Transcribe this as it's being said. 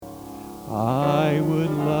I would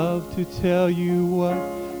love to tell you what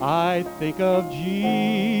I think of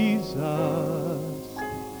Jesus,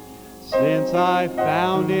 since I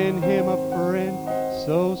found in him a friend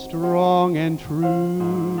so strong and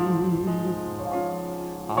true.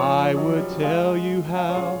 I would tell you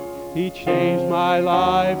how he changed my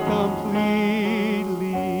life completely.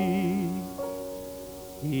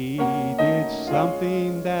 He did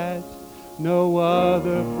something that no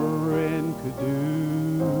other friend could do.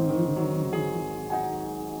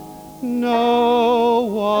 No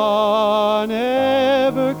one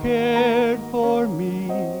ever cared for me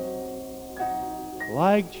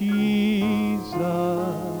like Jesus.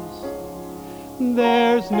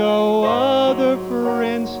 There's no other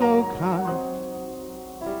friend so kind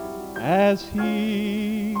as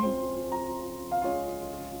he,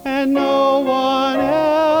 and no one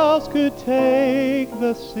else could take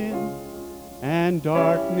the sin and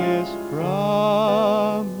darkness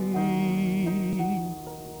from me.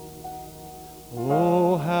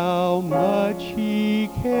 Oh, how much he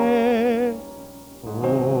cared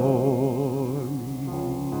for me.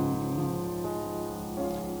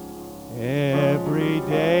 Every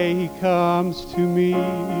day he comes to me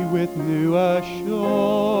with new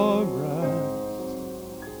assurance,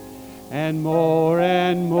 and more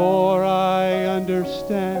I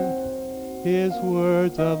understand his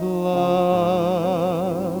words of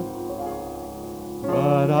love.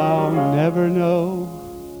 But I'll never know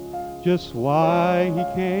just why he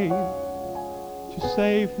came to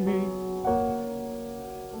save me,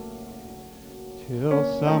 till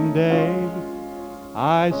someday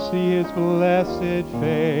I see his blessed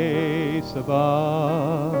face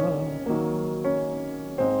above.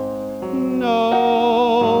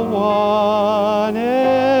 No one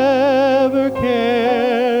ever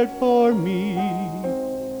cared for me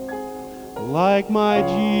like my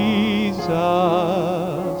Jesus,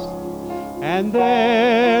 and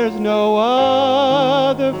there's no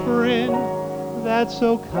other friend that's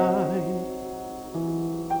so kind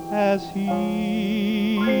as he,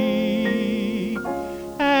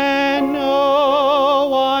 and no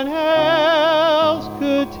one else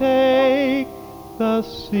could take the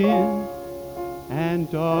sin and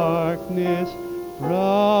darkness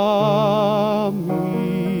from me.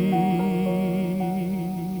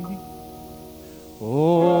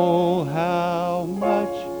 Oh, how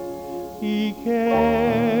much he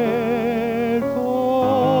cared for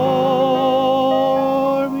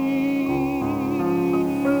me.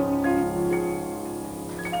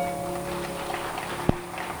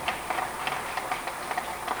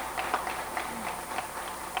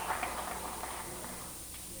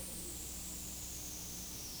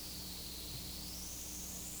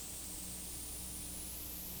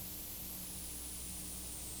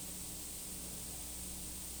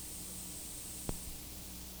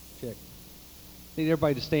 Check. Need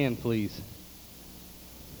everybody to stand, please.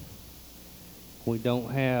 We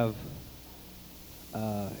don't have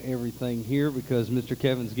everything here because Mr.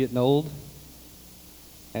 Kevin's getting old.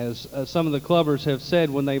 As some of the clubbers have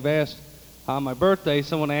said when they've asked on my birthday,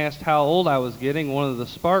 someone asked how old I was getting. One of the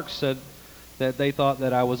Sparks said that they thought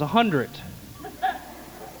that I was 100.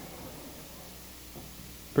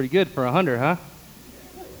 Pretty good for 100, huh?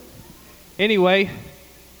 Anyway,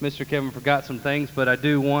 Mr. Kevin forgot some things, but I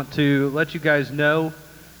do want to let you guys know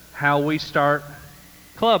how we start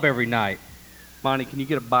club every night. Monty, can you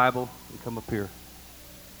get a Bible and come up here?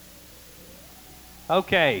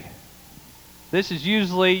 Okay. This is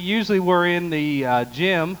usually we're in the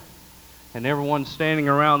gym, and everyone's standing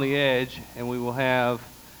around the edge, and we will have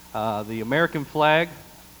the American flag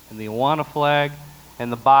and the Awana flag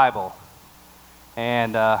and the Bible.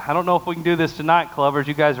 And I don't know if we can do this tonight, clubbers.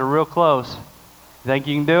 You guys are real close. You think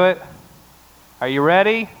you can do it? Are you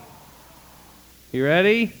ready? You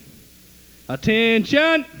ready?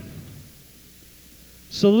 Attention!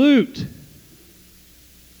 Salute.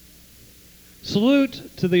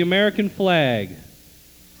 Salute to the American flag.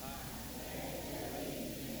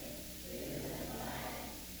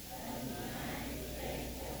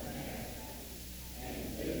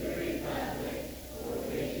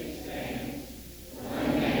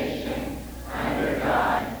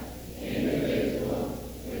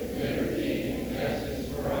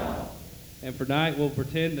 And for tonight, we'll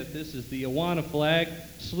pretend that this is the Awana flag.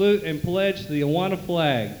 Salute and pledge to the Awana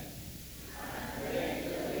flag.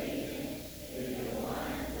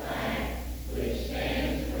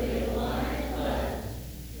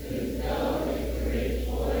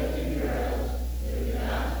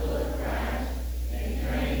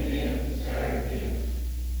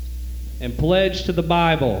 And pledge to the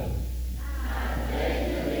Bible. I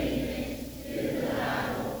pledge allegiance to the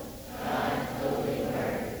Bible, God's holy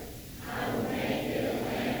word. I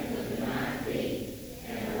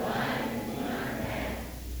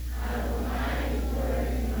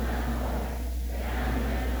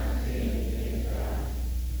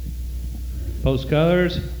Post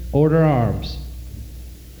colors, order arms.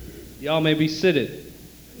 Y'all may be seated.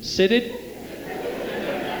 Seated?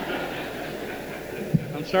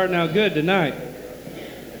 I'm starting out good tonight.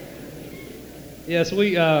 Yes,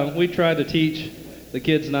 we try to teach the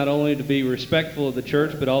kids not only to be respectful of the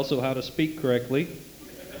church, but also how to speak correctly.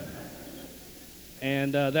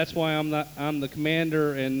 And that's why I'm the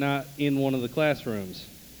commander and not in one of the classrooms.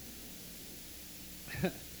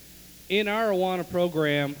 In our Awana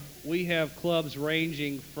program, we have clubs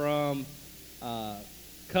ranging from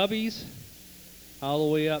Cubbies all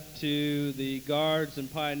the way up to the Guards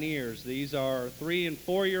and Pioneers. These are 3- and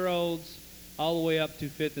 4-year-olds all the way up to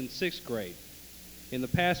 5th and 6th grade. In the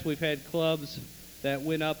past, we've had clubs that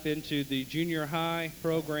went up into the junior high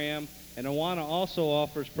program, and Awana also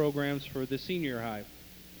offers programs for the senior high.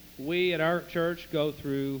 We at our church go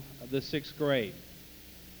through the 6th grade.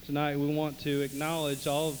 Tonight we want to acknowledge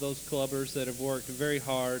all of those clubbers that have worked very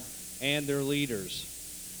hard and their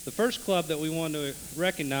leaders. The first club that we want to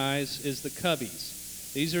recognize is the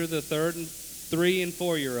Cubbies. These are the 3- and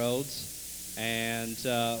 4-year-olds, and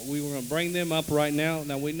we were going to bring them up right now.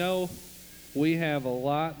 Now we know we have a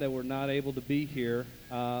lot that were not able to be here.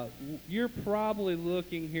 You're probably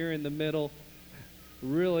looking here in the middle,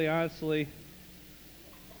 really honestly.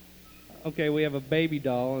 Okay, we have a baby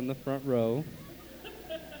doll in the front row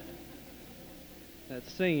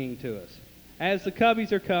that's singing to us. As the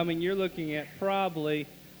Cubbies are coming, you're looking at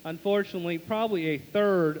unfortunately, probably a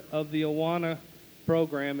third of the Awana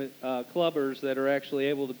program clubbers that are actually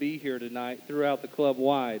able to be here tonight throughout the club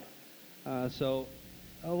wide. So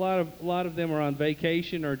a lot of them are on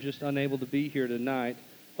vacation or just unable to be here tonight.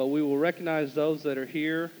 But we will recognize those that are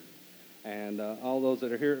here, and all those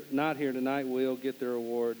that are not here tonight will get their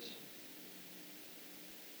awards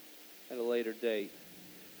at a later date.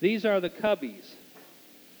 These are the Cubbies,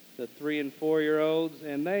 the 3- and 4-year-olds,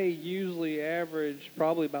 and they usually average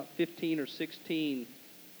probably about 15 or 16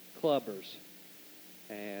 clubbers.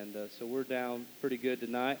 And so we're down pretty good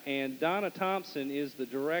tonight. And Donna Thompson is the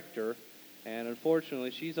director, and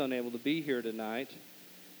unfortunately she's unable to be here tonight.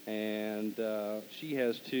 And she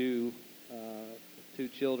has two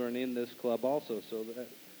children in this club also, so that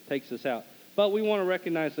takes us out. But we want to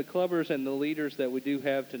recognize the clubbers and the leaders that we do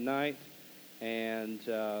have tonight, and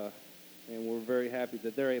we're very happy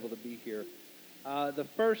that they're able to be here. The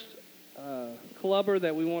first clubber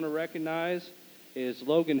that we want to recognize is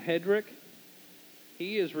Logan Hedrick.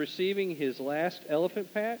 He is receiving his last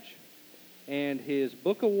elephant patch and his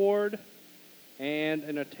book award and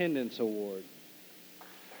an attendance award.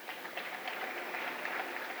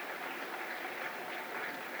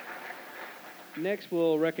 Next,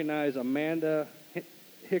 we'll recognize Amanda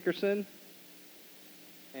Hickerson,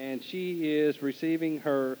 and she is receiving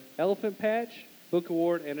her elephant patch, book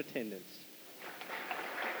award, and attendance.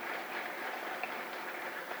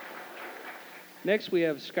 Next, we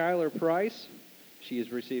have Skylar Price. She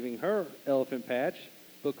is receiving her elephant patch,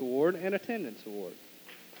 book award, and attendance award.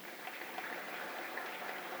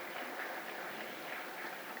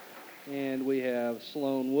 And we have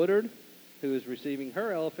Sloan Woodard, who is receiving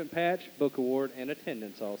her elephant patch, book award, and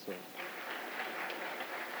attendance also.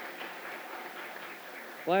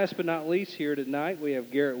 Last but not least here tonight, we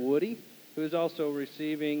have Garrett Woody, who is also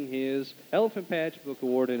receiving his elephant patch, book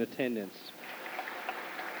award, and attendance.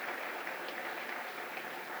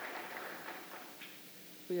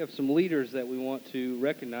 We have some leaders that we want to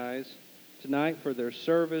recognize tonight for their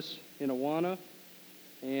service in Awana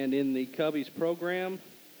and in the Cubbies program.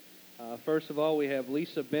 First of all, we have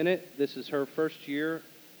Lisa Bennett. This is her first year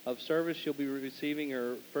of service. She'll be receiving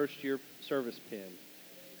her first year service pin.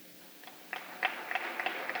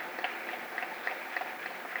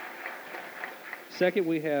 Second,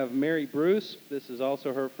 we have Mary Bruce. This is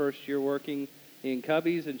also her first year working in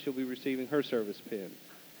Cubbies, and she'll be receiving her service pin.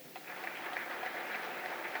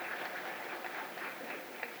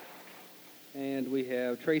 And we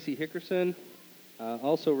have Tracy Hickerson,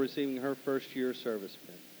 also receiving her first year service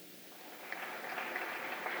pin.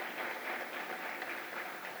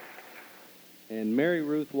 And Mary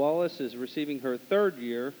Ruth Wallace is receiving her third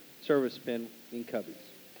year service pin in Cubbies.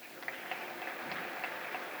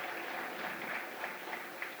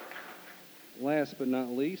 Last but not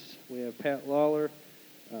least, we have Pat Lawler.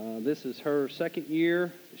 This is her second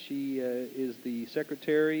year. She is the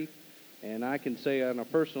secretary, and I can say on a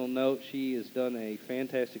personal note, she has done a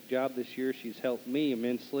fantastic job this year. She's helped me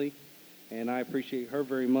immensely, and I appreciate her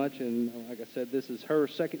very much. And like I said, this is her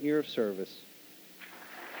second year of service.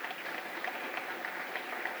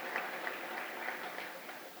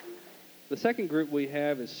 The second group we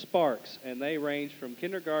have is Sparks, and they range from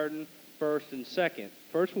kindergarten, first, and second.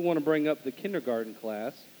 First, we want to bring up the kindergarten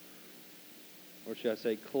class. or should I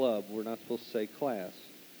say club? We're not supposed to say class.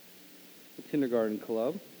 The kindergarten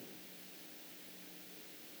club.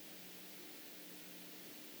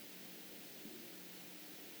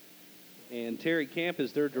 And Terry Camp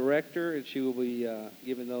is their director, and she will be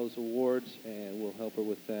giving those awards, and we'll help her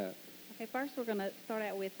with that. Okay, first we're going to start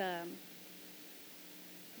out with the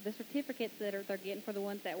certificates that they're getting for the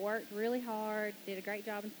ones that worked really hard, did a great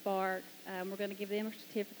job in Sparks. We're going to give them a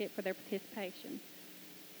certificate for their participation.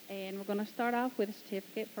 And we're going to start off with a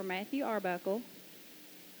certificate for Matthew Arbuckle.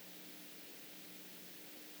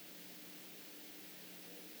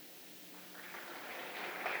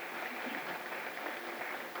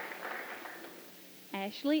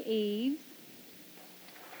 Ashley Eves.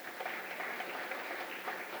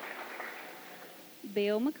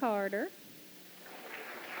 Bill McCarter.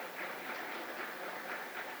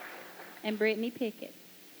 And Brittany Pickett.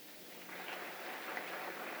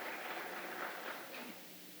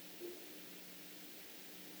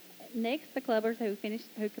 Next, the clubbers who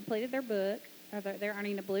completed their book, they're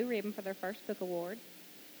earning a blue ribbon for their first book award.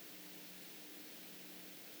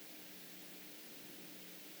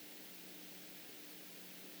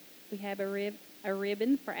 We have a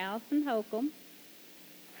ribbon for Allison Holcomb.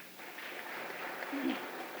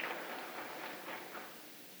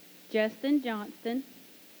 Justin Johnston.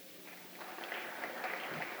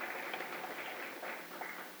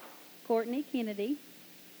 Courtney Kennedy.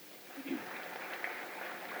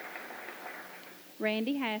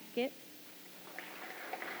 Randy Haskett.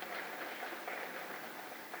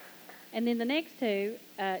 And then the next two,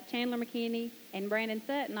 Chandler McKinney and Brandon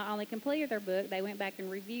Sutton, not only completed their book, they went back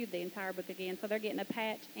and reviewed the entire book again, so they're getting a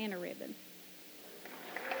patch and a ribbon.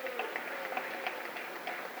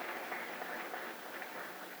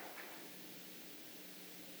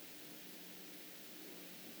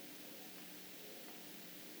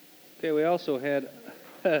 Okay, we also had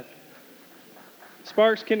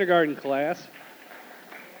Sparks kindergarten class.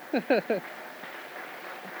 Okay.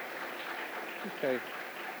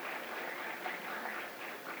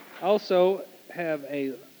 Also have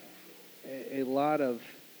a lot of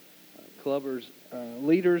clubbers,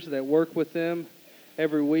 leaders that work with them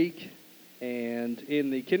every week. And in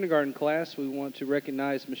the kindergarten class, we want to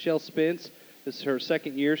recognize Michelle Spence. This is her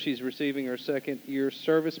second year. She's receiving her second year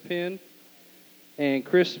service pin. And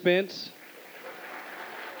Chris Spence.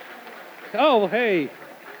 Oh, hey,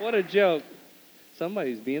 what a joke.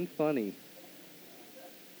 Somebody's being funny.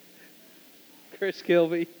 Chris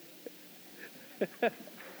Kilby.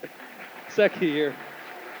 Second year.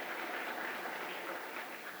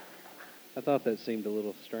 I thought that seemed a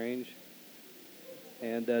little strange.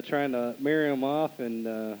 And trying to marry him off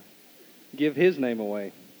and give his name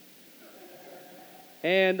away.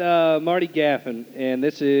 And Marty Gaffin, and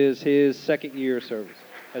this is his second year of service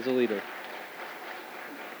as a leader.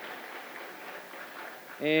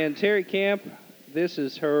 And Terry Camp, this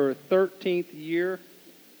is her 13th year,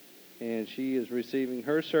 and she is receiving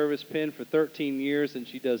her service pin for 13 years, and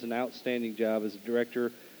she does an outstanding job as a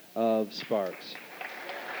director of Sparks.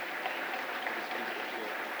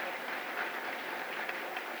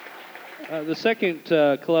 The second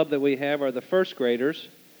club that we have are the first graders,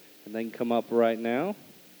 and they can come up right now,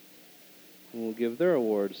 and we'll give their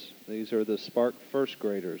awards. These are the Spark first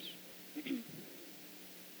graders.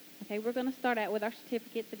 Okay, we're going to start out with our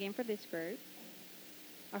certificates again for this group.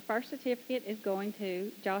 Our first certificate is going to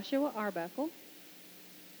Joshua Arbuckle.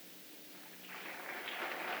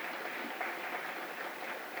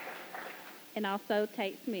 And also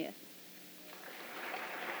Tate Smith.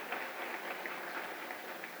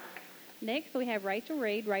 Next, we have Rachel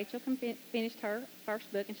Reed. Rachel finished her first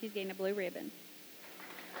book, and she's getting a blue ribbon.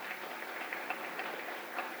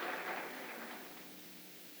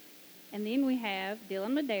 And then we have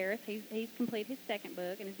Dylan Medeiros. He's completed his second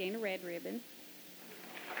book and is getting a red ribbon.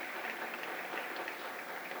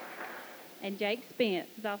 And Jake Spence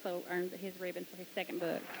has also earned his ribbon for his second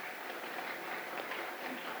book.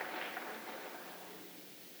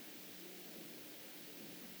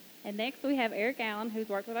 And next we have Eric Allen, who's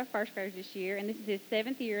worked with our first graders this year, and this is his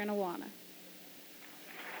 7th year in Awana.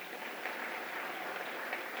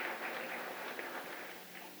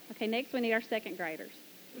 Okay, next we need our second graders.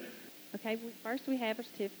 Okay, first we have a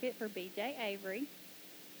certificate for B.J. Avery.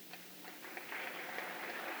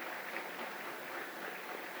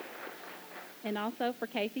 And also for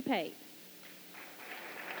Casey Pate.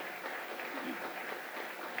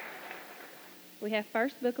 We have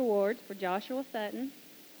first book awards for Joshua Sutton.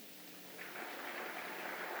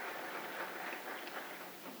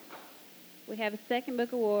 We have a second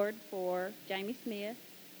book award for Jamie Smith.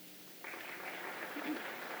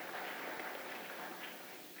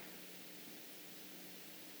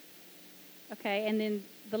 Okay, and then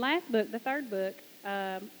the last book, the third book,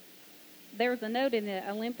 there was a note in the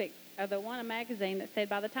Olympic, the Awana magazine that said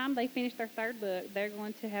by the time they finish their third book, they're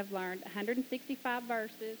going to have learned 165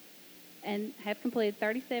 verses and have completed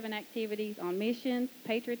 37 activities on missions,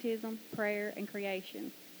 patriotism, prayer, and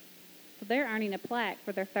creation. So they're earning a plaque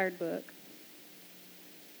for their third book.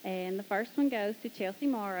 And the first one goes to Chelsea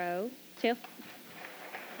Morrow.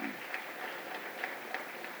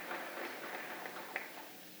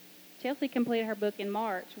 Chelsea completed her book in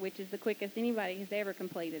March, which is the quickest anybody has ever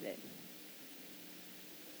completed it.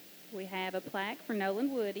 We have a plaque for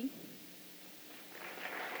Nolan Woody.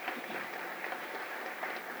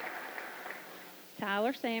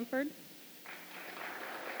 Tyler Sanford.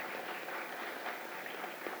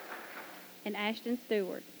 And Ashton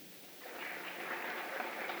Stewart.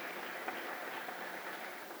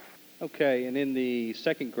 Okay, and in the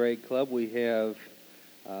second grade club, we have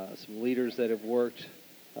some leaders that have worked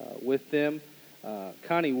with them.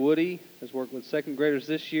 Connie Woody has worked with second graders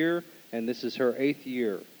this year, and this is her 8th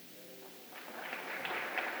year.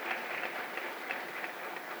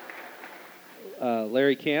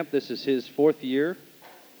 Larry Camp, this is his 4th year.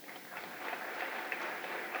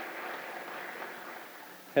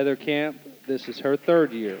 Heather Camp, this is her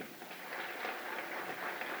 3rd year.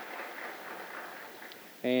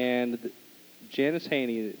 And Janice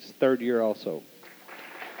Haney is 3rd year also.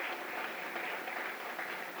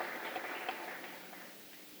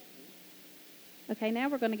 Okay, now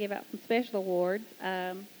we're going to give out some special awards.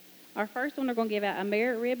 Our first one, we're going to give out a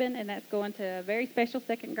merit ribbon, and that's going to a very special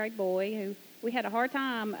second grade boy who we had a hard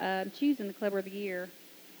time choosing the Clubber of the Year,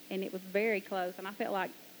 and it was very close, and I felt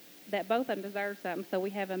like that both of them deserve something. So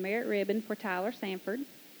we have a merit ribbon for Tyler Sanford.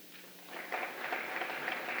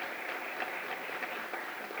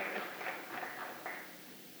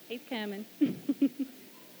 He's coming.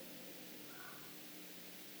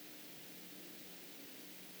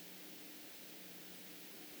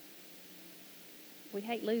 We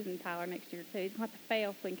hate losing Tyler next year, too. He's going to have to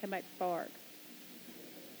fail so he can come back to Sparks.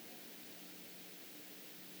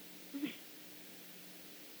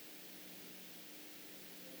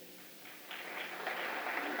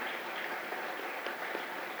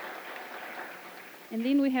 And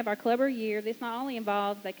then we have our Clubber Year. This not only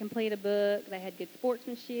involves they complete a book, they had good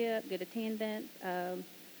sportsmanship, good attendance,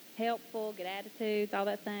 helpful, good attitudes, all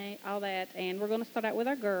that. And we're going to start out with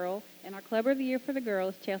our girl. And our Clubber of the Year for the girl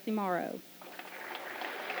is Chelsea Morrow.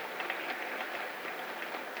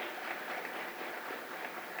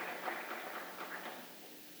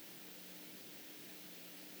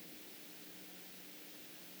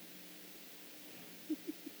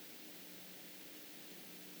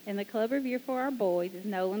 And the Clubber of the Year for our boys is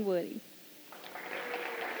Nolan Woody.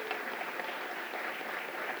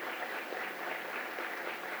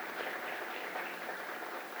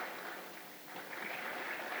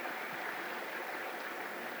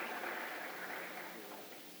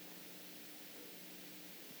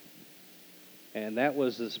 And that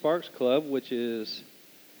was the Sparks Club, which is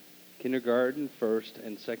kindergarten, 1st,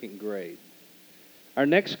 and 2nd grade. Our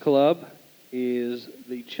next club is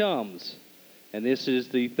the Chums, and this is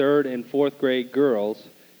the 3rd and 4th grade girls,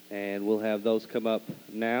 and we'll have those come up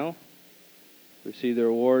now, receive their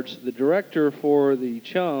awards. The director for the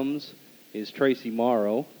Chums is Tracy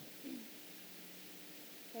Morrow.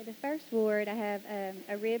 Okay, the first award, I have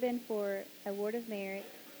a ribbon for Award of Merit.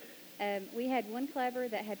 We had one Clubber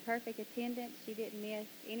that had perfect attendance. She didn't miss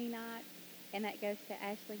any night, and that goes to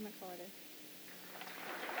Ashley McCarter.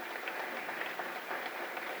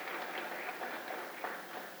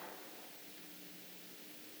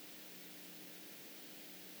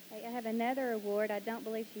 Okay, I have another award. I don't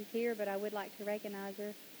believe she's here, but I would like to recognize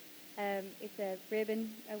her. It's a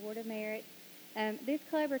ribbon Award of Merit. This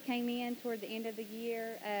Clubber came in toward the end of the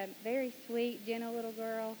year. Very sweet, gentle little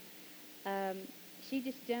girl. She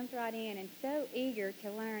just jumped right in and so eager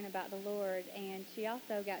to learn about the Lord. And she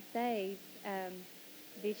also got saved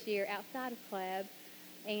this year outside of club,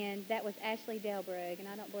 and that was Ashley Delbrug, and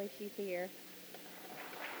I don't believe she's here.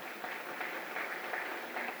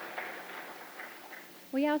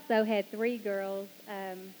 We also had 3 girls.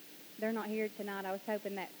 They're not here tonight. I was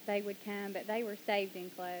hoping that they would come, but they were saved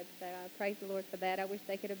in club, so I praise the Lord for that. I wish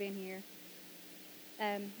they could have been here.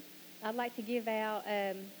 I'd like to give out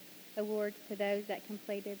awards to those that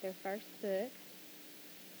completed their first book.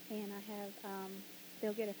 And I have,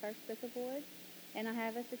 they'll get a first book award. And I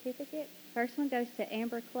have a certificate. First one goes to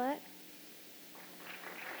Amber Cluck.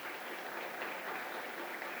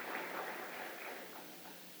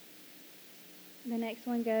 The next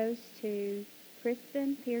one goes to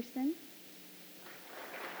Kristen Pearson.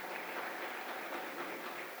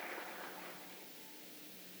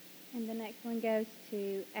 And the next next one goes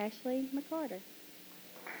to Ashley McCarter.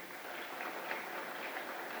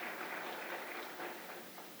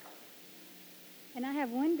 And I have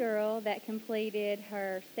one girl that completed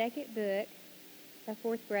her second book, a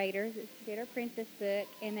fourth grader. She did her princess book,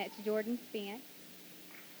 and that's Jordan Spence.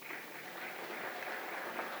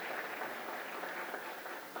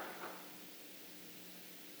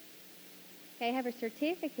 Okay, I have a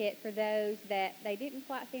certificate for those that they didn't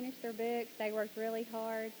quite finish their books. They worked really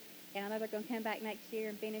hard, and I know they're going to come back next year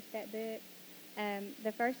and finish that book.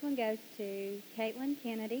 The first one goes to Caitlin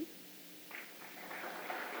Kennedy.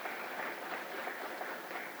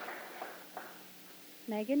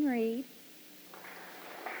 Megan Reed.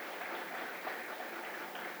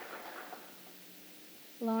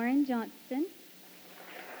 Lauren Johnston.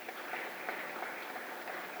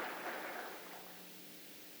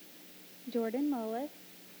 Jordan Mullis.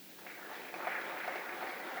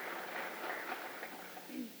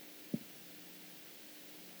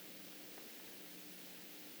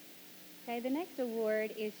 Okay, the next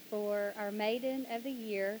award is for our Maiden of the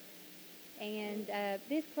Year. And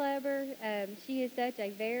this clubber, she is such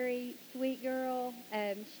a very sweet girl.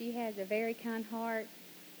 She has a very kind heart.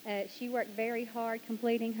 She worked very hard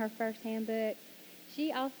completing her first handbook.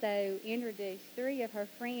 She also introduced 3 of her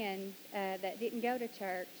friends that didn't go to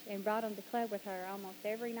church and brought them to club with her almost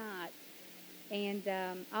every night. And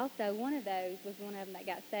also one of those was one of them that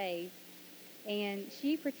got saved. And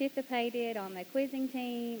she participated on the quizzing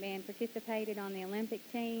team and participated on the Olympic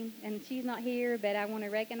team. And she's not here, but I want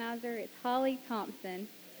to recognize her. It's Holly Thompson.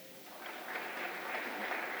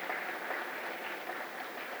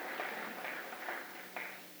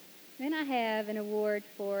 Then I have an award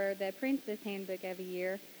for the Princess Handbook of the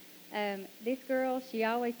Year. This girl, she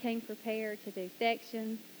always came prepared to do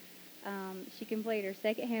sections. She completed her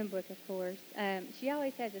second handbook, of course. She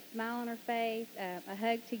always has a smile on her face, a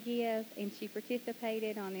hug to give, and she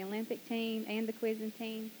participated on the Olympic team and the quizzing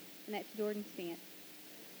team, and that's Jordan Spence.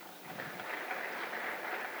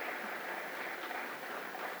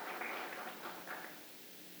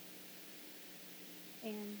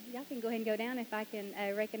 And y'all can go ahead and go down if I can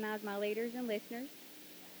recognize my leaders and listeners.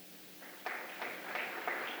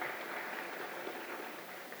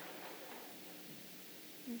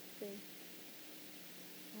 Let's see.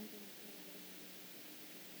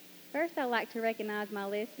 First, I'd like to recognize my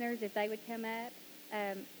listeners, if they would come up.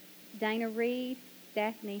 Dana Reed,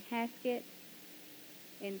 Daphne Haskett,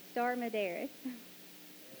 and Star Medeiros.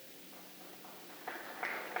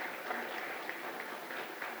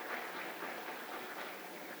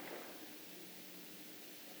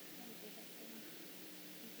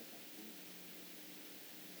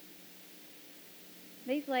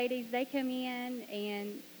 These ladies, they come in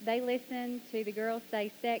and they listen to the girls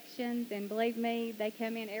say sections, and believe me, they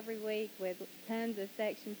come in every week with tons of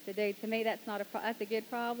sections to do. To me, that's a good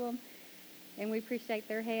problem, and we appreciate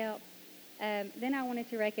their help. Then I wanted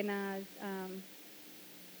to recognize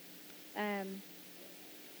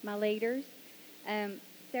my leaders.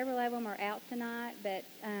 Several of them are out tonight, but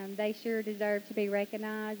they sure deserve to be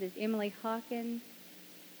recognized as Emily Hawkins,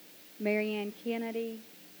 Marianne Kennedy,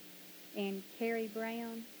 and Carrie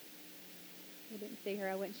Brown. I didn't see her.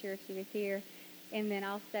 I wasn't sure if she was here. And then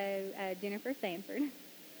also Jennifer Sanford.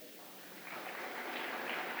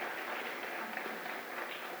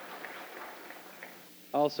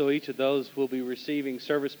 Also, each of those will be receiving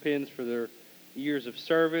service pins for their years of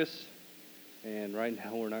service. And right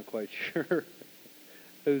now, we're not quite sure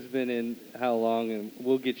who's been in how long, and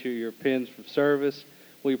we'll get you your pins from service.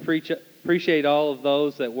 We appreciate all of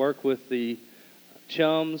those that work with the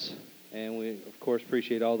chums, and we, of course,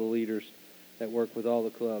 appreciate all the leaders that work with all the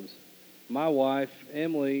clubs. My wife,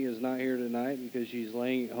 Emily, is not here tonight because she's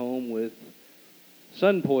laying at home with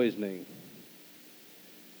sun poisoning.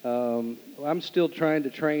 I'm still trying to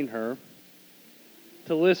train her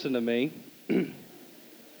to listen to me.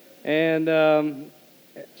 And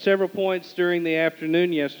several points during the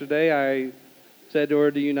afternoon yesterday, I said to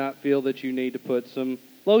her, "Do you not feel that you need to put some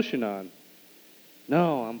lotion on?"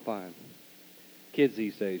 "No, I'm fine." Kids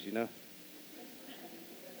these days, you know.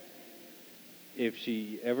 If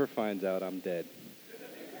she ever finds out, I'm dead.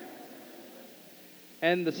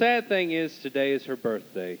 And the sad thing is, today is her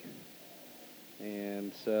birthday.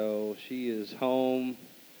 And so she is home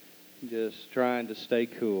just trying to stay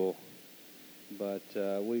cool. But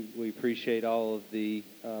we appreciate all of the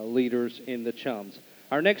leaders in the chums.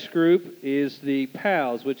 Our next group is the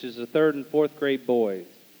PALs, which is the 3rd and 4th grade boys.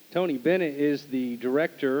 Tony Bennett is the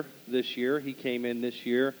director this year. He came in this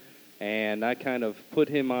year, and I kind of put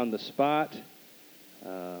him on the spot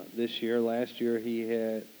this year. Last year he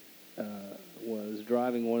was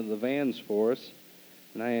driving one of the vans for us,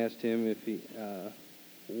 and I asked him if he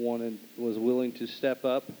was willing to step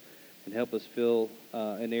up and help us fill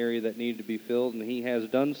an area that needed to be filled, and he has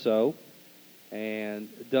done so and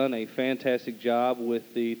done a fantastic job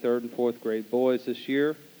with the 3rd and 4th grade boys this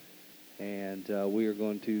year, and we are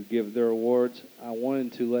going to give their awards. I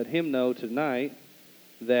wanted to let him know tonight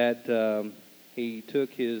that he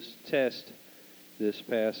took his test this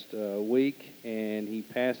past week, and he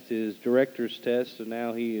passed his director's test, so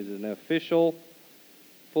now he is an official,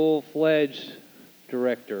 full-fledged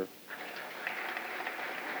director.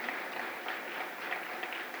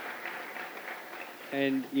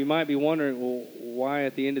 And you might be wondering, well, why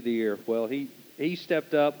at the end of the year? Well, he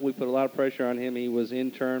stepped up. We put a lot of pressure on him. He was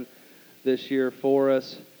intern this year for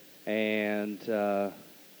us, and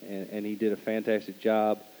he did a fantastic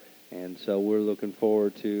job. And so we're looking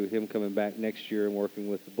forward to him coming back next year and working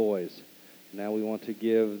with the boys. Now we want to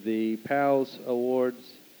give the PALS awards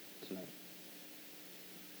tonight.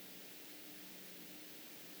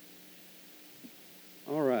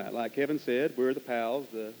 All right, like Kevin said, we're the PALS,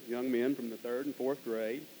 the young men from the 3rd and 4th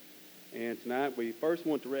grade. And tonight we first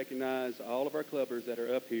want to recognize all of our clubbers that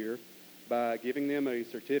are up here by giving them a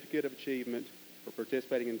certificate of achievement for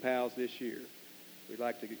participating in PALS this year. We'd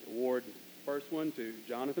like to award the first one to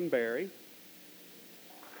Jonathan Barry.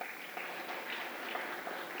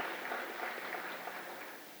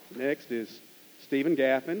 Next is Stephen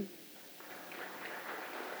Gaffin,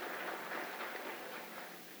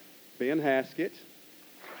 Ben Haskett,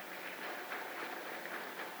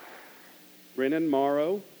 Brennan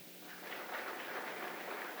Morrow,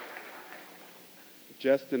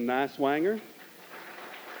 Justin Niswanger,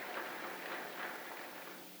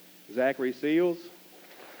 Zachary Seals,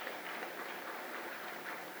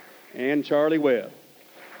 and Charlie Webb.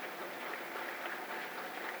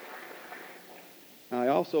 I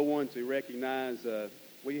also want to recognize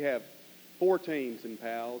we have 4 teams in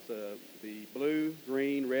PALS, the blue,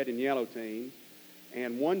 green, red, and yellow team,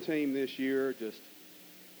 and one team this year just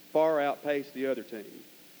far outpaced the other team.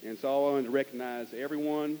 And so I wanted to recognize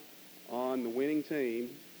everyone on the winning team,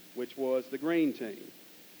 which was the green team.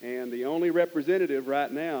 And the only representative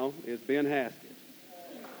right now is Ben Haskett.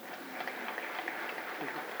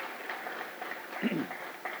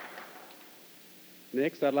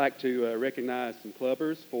 Next, I'd like to recognize some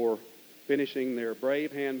clubbers for finishing their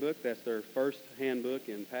Brave handbook. That's their first handbook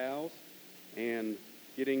in PALS, and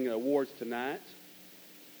getting awards tonight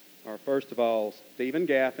are, first of all, Stephen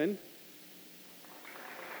Gaffin,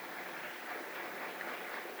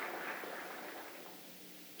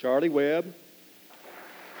 Charlie Webb,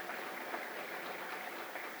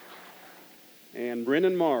 and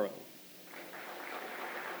Brennan Morrow.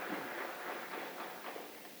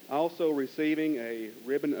 Also receiving a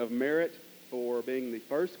ribbon of merit for being the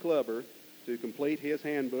first clubber to complete his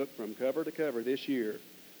handbook from cover to cover this year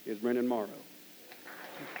is Brennan Morrow.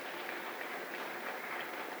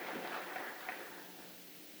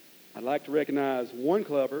 I'd like to recognize one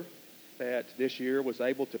clubber that this year was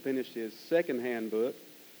able to finish his second handbook,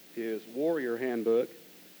 his Warrior handbook,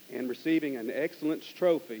 and receiving an excellence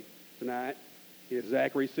trophy tonight is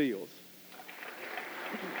Zachary Seals.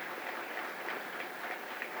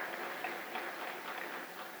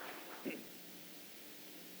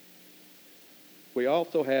 We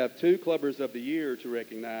also have 2 clubbers of the year to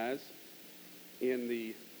recognize. In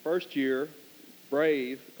the first year,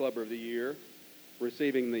 Brave Clubber of the Year,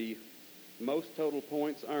 receiving the most total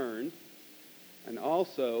points earned, and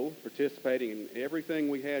also participating in everything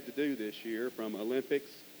we had to do this year, from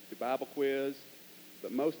Olympics to Bible quiz.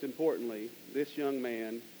 But most importantly, this young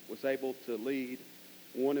man was able to lead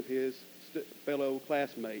one of his fellow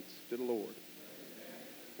classmates to the Lord.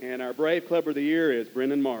 And our Brave Clubber of the Year is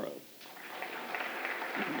Brennan Morrow.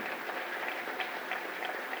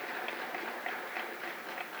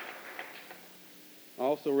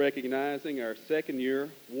 Also recognizing our second year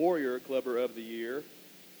Warrior Clubber of the Year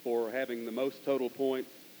for having the most total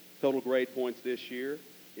grade points this year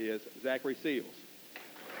is Zachary Seals.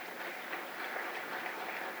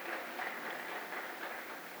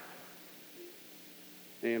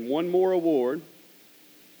 And one more award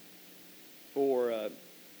for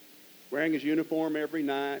wearing his uniform every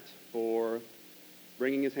night, for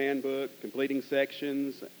bringing his handbook, completing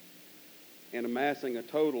sections, and amassing a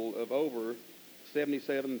total of over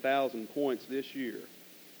 77,000 points this year.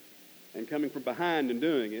 And coming from behind and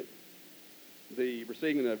doing it,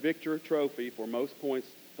 receiving the Victor Trophy for most points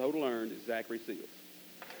total earned is Zachary Seals.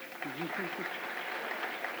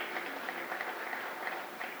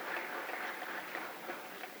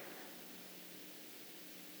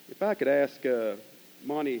 If I could ask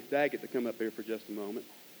Monty Daggett to come up here for just a moment.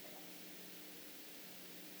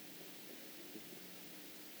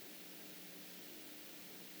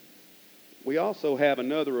 We also have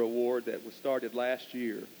another award that was started last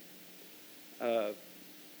year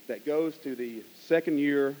that goes to the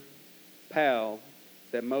second-year PAL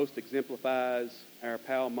that most exemplifies our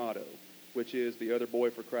PAL motto, which is the other boy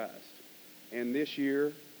for Christ. And this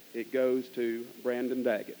year, it goes to Brandon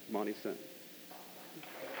Daggett, Monty's son.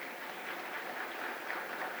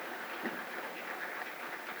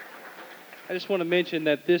 I just want to mention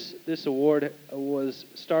that this award was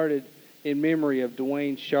started in memory of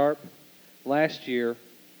Dwayne Sharp last year,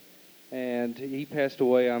 and he passed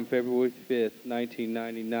away on February 5th,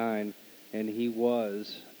 1999, and he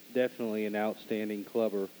was definitely an outstanding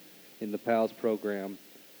clubber in the PALS program.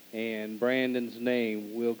 And Brandon's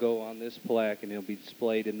name will go on this plaque, and it'll be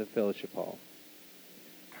displayed in the fellowship hall.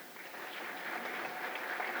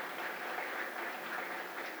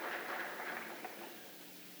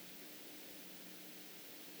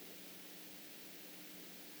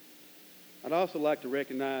 I'd also like to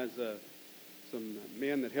recognize some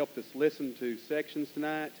men that helped us listen to sections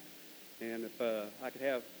tonight. And if I could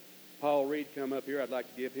have Paul Reed come up here, I'd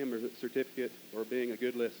like to give him a certificate for being a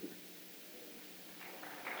good listener.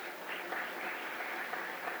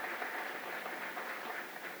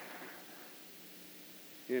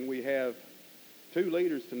 And we have two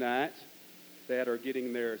leaders tonight that are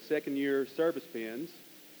getting their second-year service pins,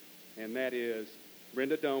 and that is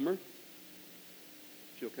Brenda Domer.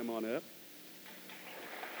 She'll come on up.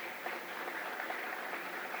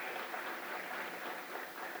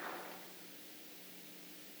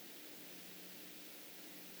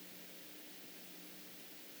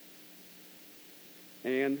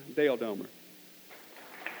 And Dale Domer.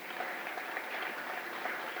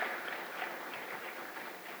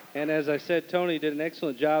 And as I said, Tony did an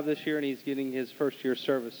excellent job this year, and he's getting his first-year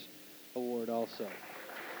service award also.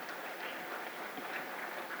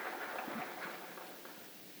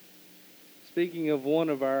 Speaking of one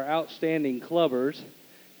of our outstanding clubbers,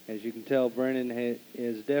 as you can tell, Brennan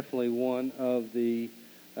is definitely one of the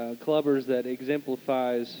clubbers that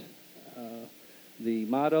exemplifies the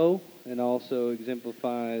motto and also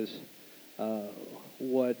exemplifies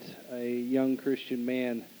what a young Christian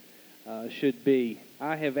man should be.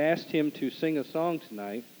 I have asked him to sing a song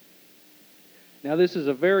tonight. Now, this is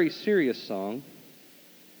a very serious song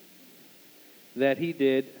that he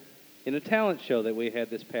did in a talent show that we had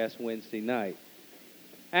this past Wednesday night.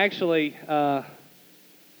 Actually,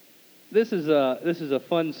 this is a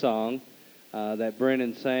fun song that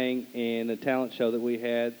Brennan sang in a talent show that we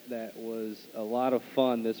had that was a lot of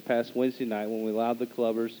fun this past Wednesday night when we allowed the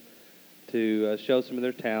clubbers to show some of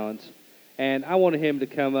their talents. And I wanted him to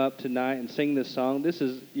come up tonight and sing this song.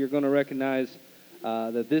 You're going to recognize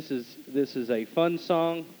that this is a fun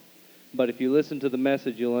song, but if you listen to the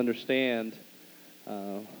message, you'll understand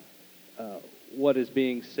what is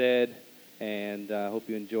being said, and I hope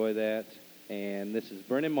you enjoy that. And this is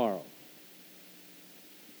Brennan Morrow.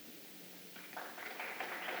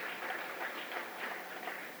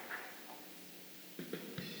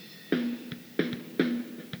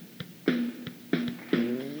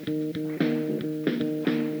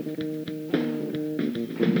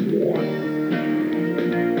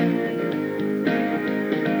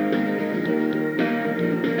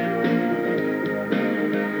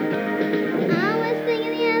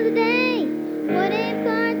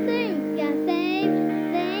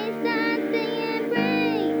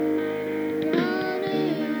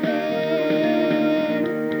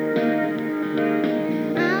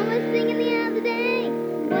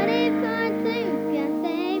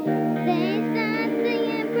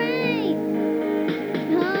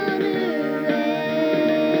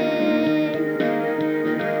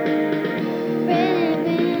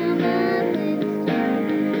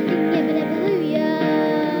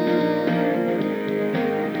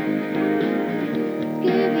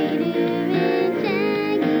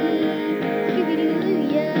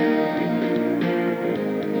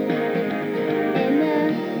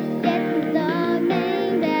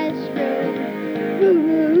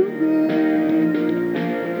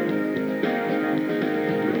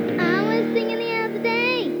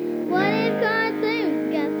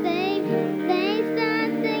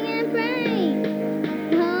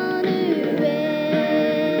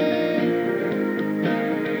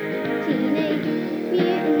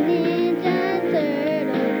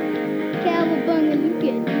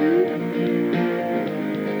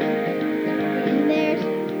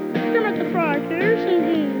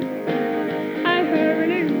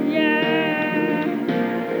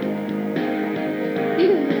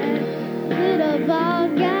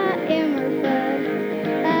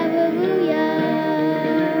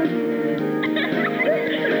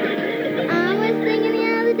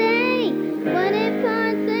 What if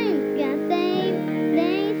cartoons got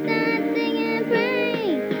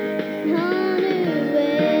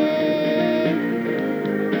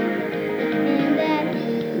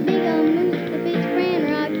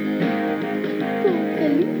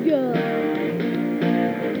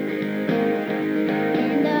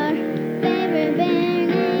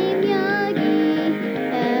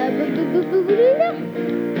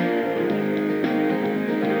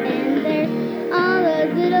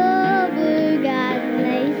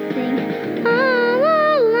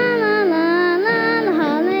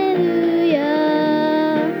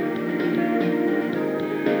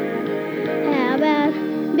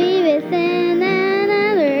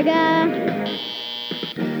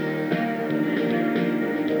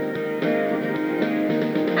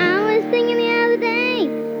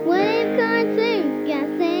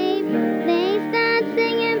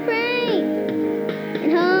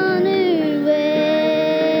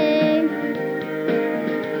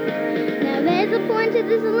to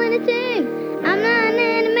this lunatic tune. I'm not an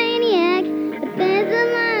animaniac, but there's a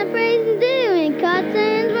line of praise and do, and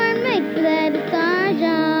cartoons weren't made for that. It's our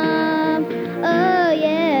job. Oh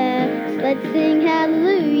yeah, so let's sing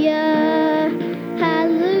hallelujah,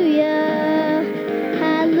 hallelujah,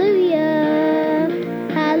 hallelujah,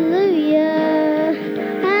 hallelujah,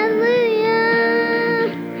 hallelujah,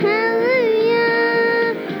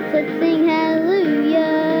 hallelujah. So let's sing hallelujah,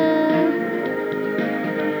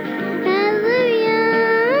 hallelujah.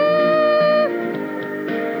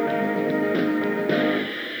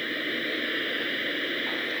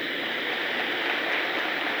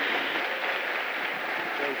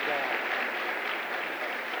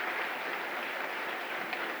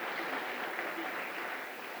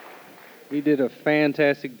 You did a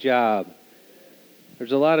fantastic job.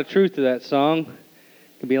 There's a lot of truth to that song.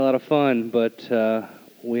 It can be a lot of fun, but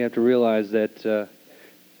we have to realize that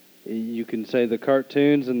you can say the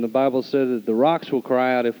cartoons and the Bible said that the rocks will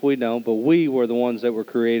cry out if we don't, but we were the ones that were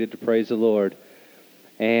created to praise the Lord.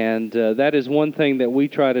 And that is one thing that we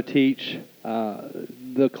try to teach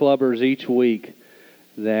the clubbers each week,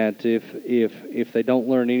 that if they don't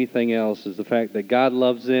learn anything else, is the fact that God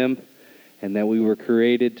loves them and that we were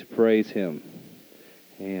created to praise Him.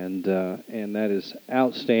 And that is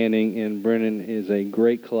outstanding, and Brennan is a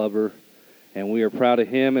great clubber, and we are proud of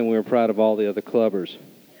him, and we are proud of all the other clubbers.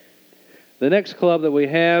 The next club that we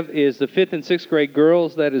have is the 5th and 6th grade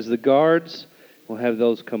girls. That is the Guards. We'll have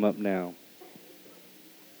those come up now.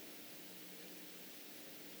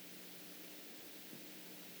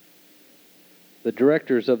 The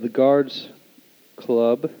directors of the Guards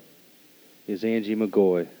Club is Angie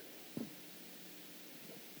McGoy.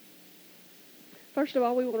 First of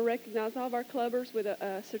all, we want to recognize all of our clubbers with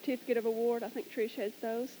a certificate of award. I think Trish has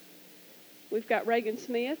those. We've got Reagan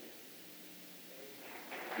Smith,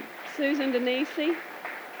 Susan Denise,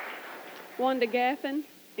 Wanda Gaffin,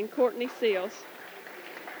 and Courtney Seals.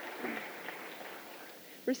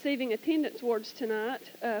 Receiving attendance awards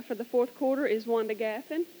tonight for the fourth quarter is Wanda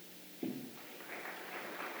Gaffin,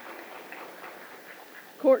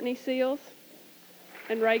 Courtney Seals,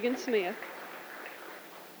 and Reagan Smith.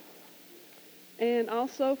 And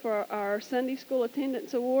also for our Sunday School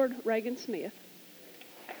Attendance Award, Reagan Smith.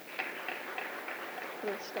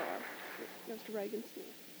 Little star. It goes to Reagan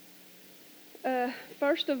Smith.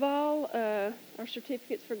 First of all, our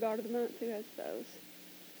certificates for Guard of the Month. Who has those?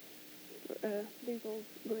 These little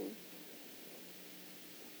green.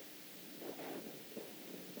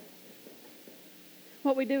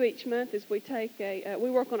 What we do each month is we take we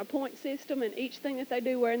work on a point system, and each thing that they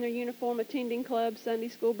do, wearing their uniform, attending clubs, Sunday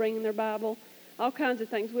school, bringing their Bible, all kinds of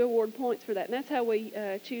things, we award points for that. And that's how we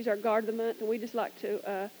choose our Guard of the Month. And we just like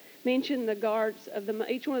to mention the guards of the month.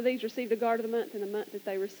 Each one of these received a Guard of the Month in the month that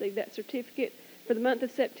they received that certificate. For the month of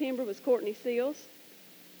September was Courtney Seals.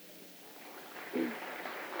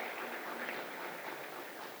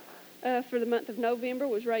 For the month of November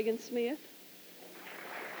was Reagan Smith.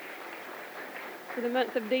 For the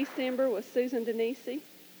month of December was Susan Denise.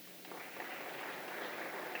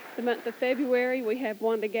 The month of February we have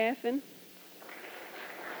Wanda Gaffin.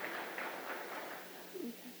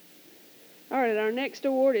 All right, our next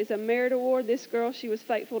award is a merit award. This girl, she was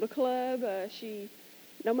faithful to club.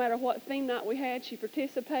 No matter what theme night we had, she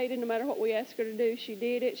participated. No matter what we asked her to do, she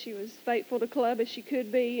did it. She was faithful to club as she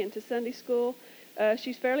could be and to Sunday school.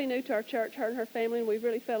 She's fairly new to our church, her and her family, and we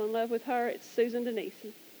really fell in love with her. It's Susan Denise.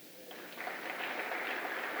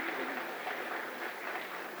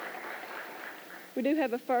 We do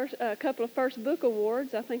have a couple of first book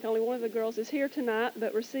awards. I think only one of the girls is here tonight,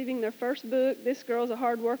 but receiving their first book. This girl's a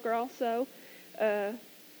hard worker also,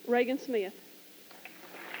 Reagan Smith.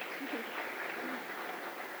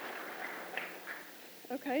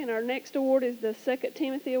 Okay, and our next award is the 2nd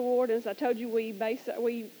Timothy Award. As I told you, we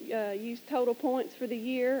use total points for the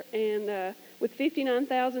year, and with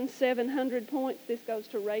 59,700 points, this goes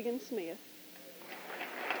to Reagan Smith.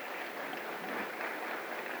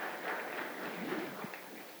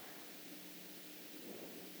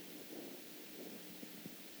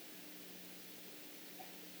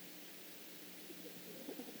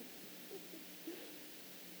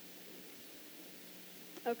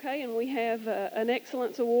 Okay, and we have an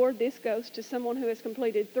Excellence Award. This goes to someone who has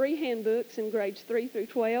completed 3 handbooks in grades 3 through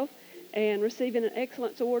 12, and receiving an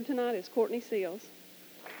Excellence Award tonight is Courtney Seals.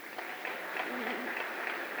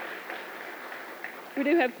 We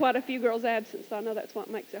do have quite a few girls absent, so I know that's what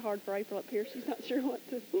makes it hard for April up here. She's not sure what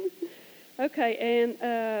to. Okay,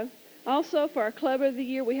 and also for our Club of the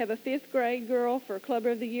Year, we have a 5th grade girl for Club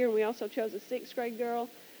of the Year, and we also chose a 6th grade girl.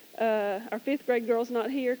 Our 5th grade girl's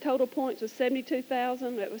not here. Total points was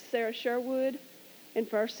 72,000. It was Sarah Sherwood. And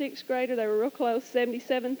for our sixth grader, they were real close,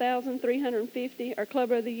 77,350. Our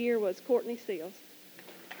Clubber of the Year was Courtney Seals.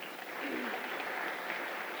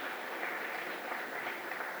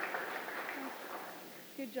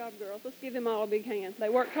 Good job, girls. Let's give them all a big hand. They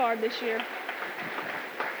worked hard this year.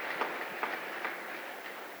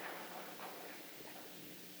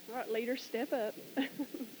 All right, leaders, step up.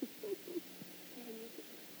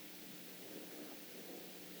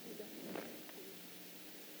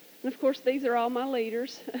 And, of course, these are all my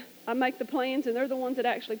leaders. I make the plans, and they're the ones that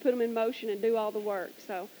actually put them in motion and do all the work.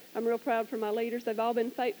 So I'm real proud for my leaders. They've all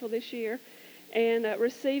been faithful this year. And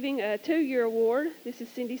receiving a 2-year award, this is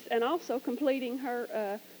Cindy, and also completing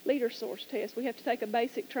her leader source test. We have to take a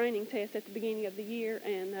basic training test at the beginning of the year,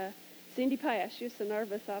 and Cindy passed. She was so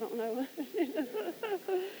nervous, I don't know.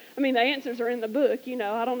 I mean, the answers are in the book, you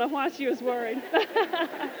know. I don't know why she was worried.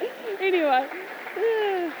 Anyway.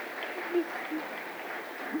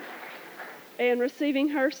 And receiving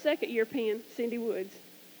her 2nd-year pin, Cindy Woods.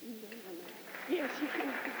 Yes.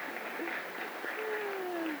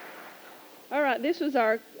 All right, this was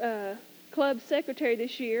our club secretary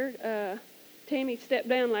this year. Tammy stepped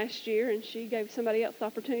down last year, and she gave somebody else the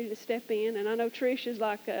opportunity to step in. And I know Trish is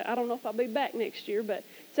like, I don't know if I'll be back next year, but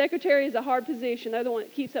secretary is a hard position. They're the one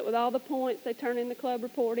that keeps up with all the points. They turn in the club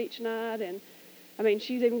report each night. And, I mean,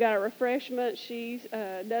 she's even got a refreshment. She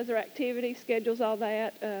does her activities, schedules all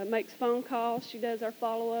that, makes phone calls. She does our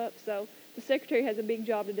follow-up. So the secretary has a big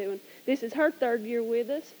job to do. And this is her 3rd year with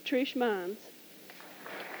us, Trish Mines.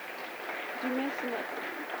 Did you mess them up?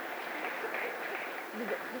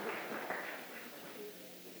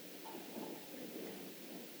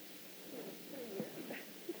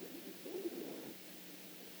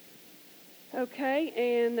 Okay,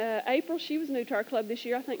 and April, she was new to our club this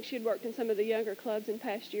year. I think she had worked in some of the younger clubs in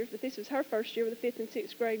past years, but this was her first year with the 5th and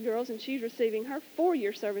 6th grade girls, and she's receiving her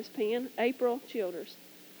 4-year service pin, April Childers.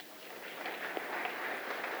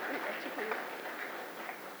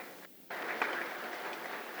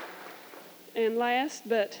 And last,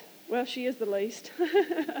 but, well, she is the least.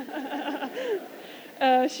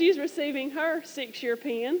 She's receiving her 6-year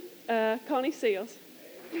pin, Connie Seals.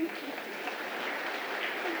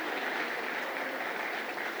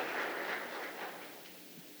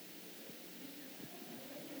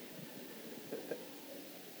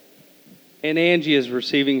 And Angie is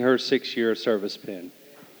receiving her 6-year service pin.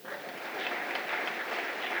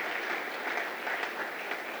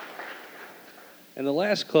 And the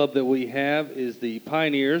last club that we have is the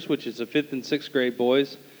Pioneers, which is the 5th and 6th grade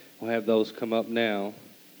boys. We'll have those come up now.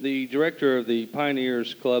 The director of the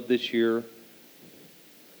Pioneers Club this year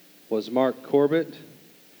was Mark Corbett.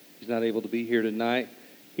 He's not able to be here tonight.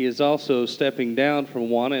 He is also stepping down from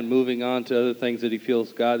Awana and moving on to other things that he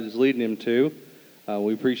feels God is leading him to.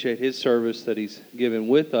 We appreciate his service that he's given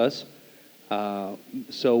with us.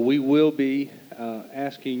 So we will be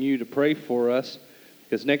asking you to pray for us,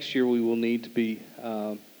 because next year we will need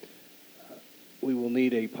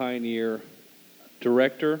a Pioneer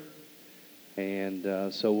director,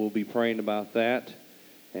 and so we'll be praying about that,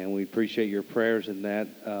 and we appreciate your prayers in that.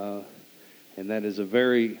 And that is a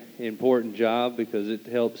very important job, because it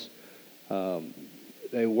helps.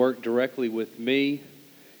 They work directly with me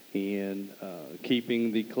in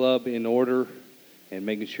keeping the club in order and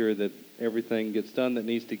making sure that everything gets done that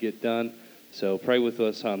needs to get done. So pray with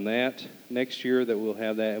us on that next year, that we'll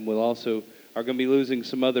have that. And we'll also are going to be losing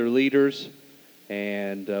some other leaders,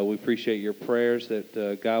 and we appreciate your prayers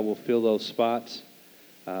that God will fill those spots.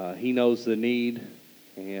 He knows the need,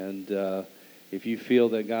 and if you feel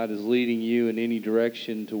that God is leading you in any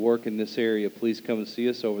direction to work in this area, please come and see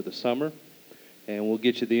us over the summer, and we'll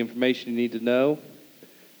get you the information you need to know.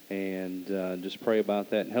 And just pray about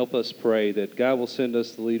that, and help us pray that God will send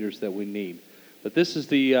us the leaders that we need. But this is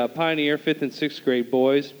the Pioneer 5th and 6th grade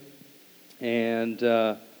boys. And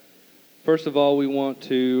first of all, we want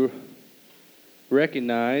to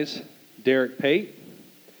recognize Derek Pate.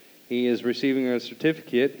 He is receiving a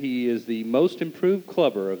certificate. He is the most improved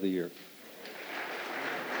clubber of the year.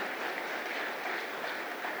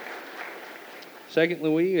 Secondly,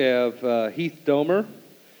 we have Heath Domer.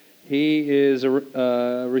 He is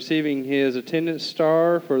receiving his attendance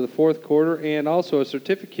star for the 4th quarter, and also a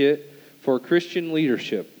certificate for Christian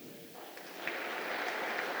leadership.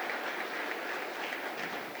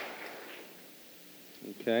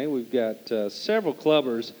 Okay, we've got several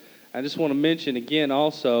clubbers. I just want to mention again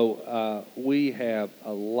also, we have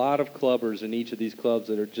a lot of clubbers in each of these clubs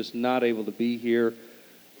that are just not able to be here.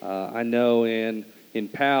 I know in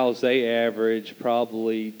PALS, they average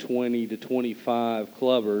probably 20 to 25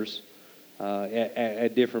 clubbers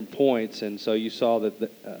at different points, and so you saw that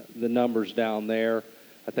the numbers down there.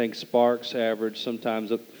 I think Sparks averaged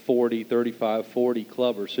sometimes up 40, 35, 40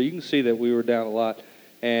 clubbers. So you can see that we were down a lot.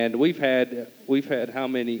 And we've had how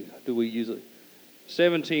many do we usually?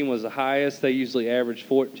 17 was the highest. They usually average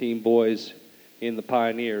 14 boys in the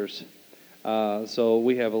Pioneers. So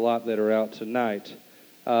we have a lot that are out tonight.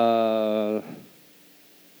 All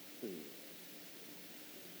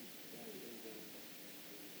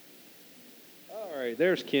right,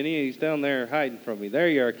 there's Kenny. He's down there hiding from me. There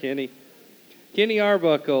you are, Kenny. Kenny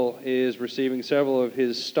Arbuckle is receiving several of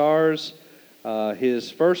his stars. His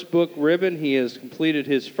first book ribbon, he has completed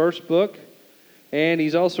his first book. And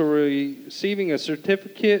he's also receiving a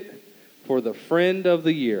certificate for the Friend of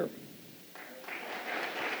the Year.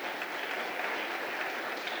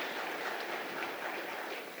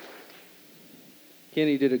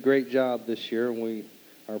 Kenny did a great job this year, and we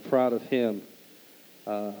are proud of him.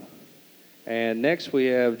 And next we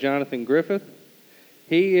have Jonathan Griffith.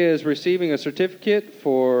 He is receiving a certificate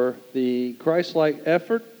for the Christ-like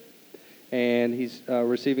effort, and he's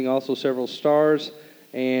receiving also several stars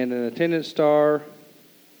and an attendance star.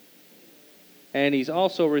 And he's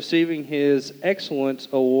also receiving his Excellence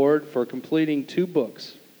Award for completing 2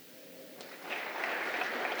 books.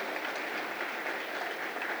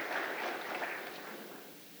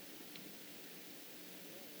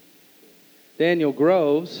 Daniel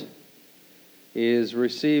Groves is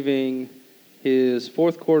receiving his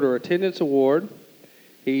 4th quarter attendance award.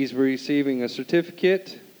 He's receiving a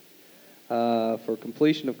certificate for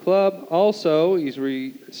completion of club. Also, he's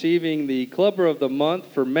receiving the Clubber of the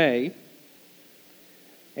Month for May.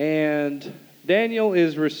 And Daniel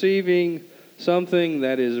is receiving something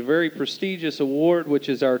that is a very prestigious award, which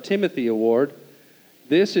is our Timothy Award.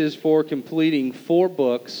 This is for completing 4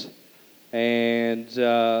 books, and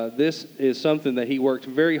this is something that he worked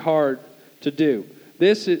very hard to do.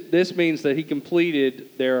 This means that he completed,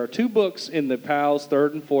 there are 2 books in the PALS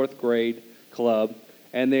 3rd and 4th grade club,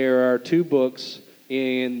 and there are 2 books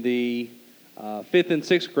in the 5th and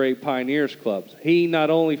 6th grade Pioneers clubs. He not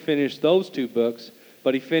only finished those 2 books,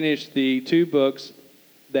 but he finished the 2 books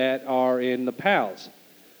that are in the PALS.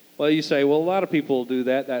 Well, you say, well, a lot of people do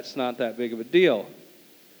that. That's not that big of a deal.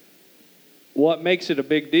 What makes it a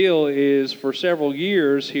big deal is for several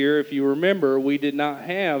years here, if you remember, we did not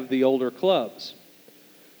have the older clubs.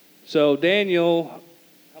 So Daniel,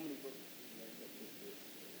 how many books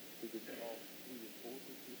did you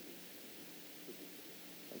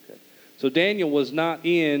make? Okay. So Daniel was not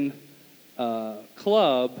in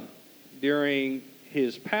club during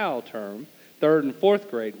his PAL term, 3rd and 4th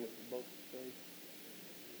grade.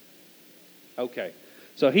 Okay.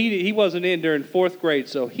 So he wasn't in during 4th grade.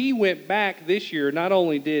 So he went back this year, not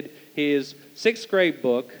only did his 6th grade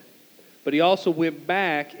book, but he also went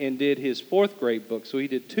back and did his 4th grade book. So he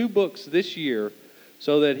did 2 books this year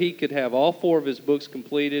so that he could have all 4 of his books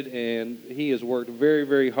completed, and he has worked very,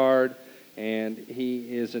 very hard, and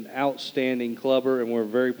he is an outstanding clubber, and we're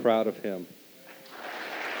very proud of him.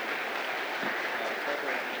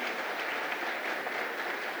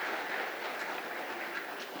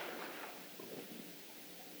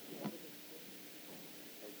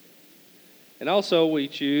 And also we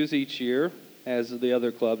choose each year, as the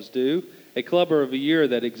other clubs do, a clubber of the year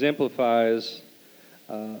that exemplifies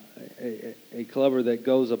a clubber that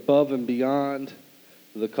goes above and beyond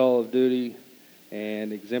the call of duty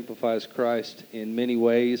and exemplifies Christ in many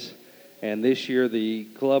ways. And this year the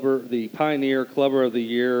Pioneer Clubber of the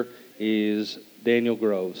Year is Daniel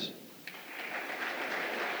Groves.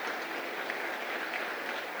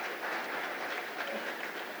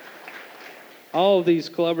 All of these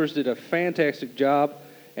clubbers did a fantastic job,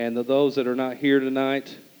 and those that are not here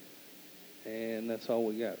tonight, and that's all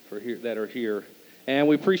we got for here that are here. And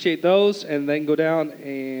we appreciate those, and they can go down,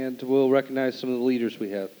 and we'll recognize some of the leaders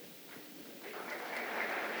we have.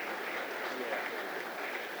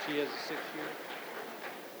 She has a 6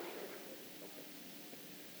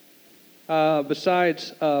 year.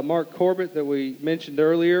 Besides Mark Corbett that we mentioned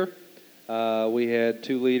earlier, we had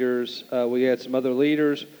 2 leaders. We had some other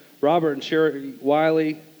leaders. Robert and Sherry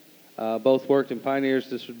Wiley both worked in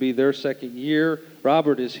Pioneers. This would be their 2nd year.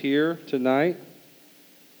 Robert is here tonight,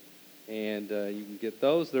 and you can get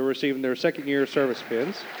those. They're receiving their 2nd year service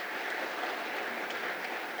pins.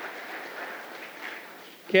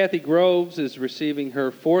 Kathy Groves is receiving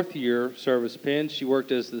her 4th year service pin. She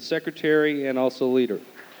worked as the secretary and also leader.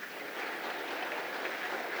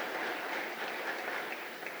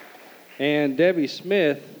 And Debbie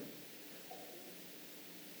Smith,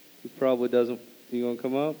 who probably doesn't, you want to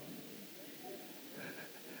come up?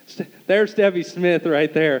 There's Debbie Smith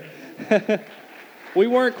right there. We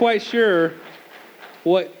weren't quite sure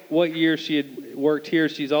what year she had worked here.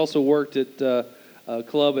 She's also worked at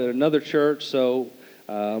club at another church, so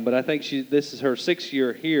but I think this is her 6th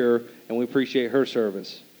year here, and we appreciate her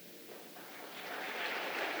service.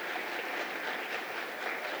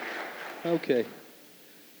 Okay.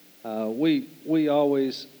 We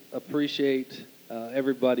always appreciate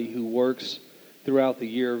everybody who works throughout the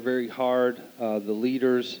year very hard, the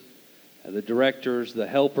leaders, the directors, the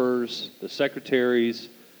helpers, the secretaries.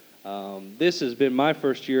 This has been my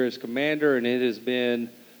first year as commander, and it has been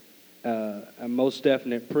a most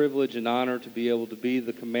definite privilege and honor to be able to be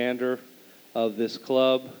the commander of this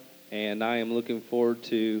club, and I am looking forward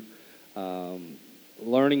to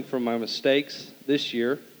learning from my mistakes this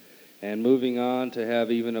year and moving on to have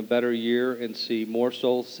even a better year and see more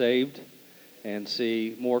souls saved and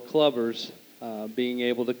see more clubbers being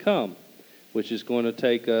able to come, which is going to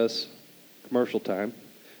take us, commercial time,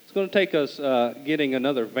 it's going to take us getting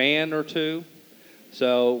another van or two.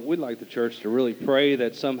 So we'd like the church to really pray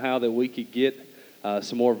that somehow that we could get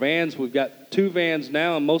some more vans. We've got 2 vans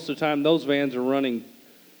now, and most of the time those vans are running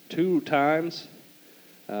 2 times,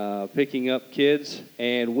 picking up kids,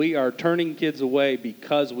 and we are turning kids away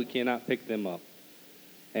because we cannot pick them up.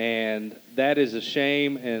 And that is a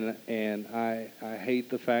shame, and I hate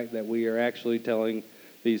the fact that we are actually telling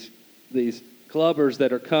these clubbers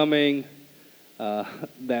that are coming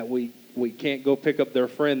that we can't go pick up their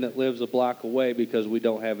friend that lives a block away because we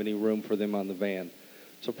don't have any room for them on the van.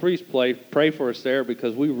 So please pray for us there,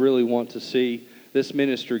 because we really want to see this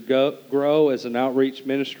ministry grow as an outreach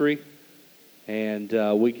ministry. And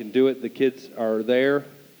we can do it. The kids are there,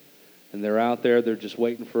 and they're out there. They're just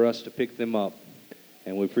waiting for us to pick them up.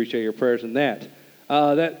 And we appreciate your prayers in that.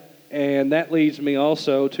 That leads me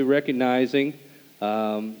also to recognizing,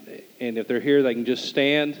 and if they're here, they can just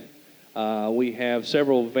stand. We have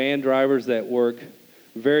several van drivers that work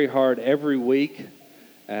very hard every week.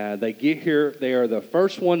 They get here. They are the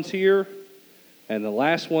first ones here and the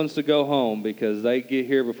last ones to go home, because they get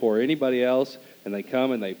here before anybody else, and they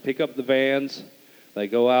come and they pick up the vans. They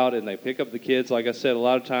go out and they pick up the kids. Like I said, a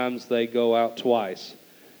lot of times they go out twice.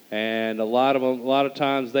 And a lot of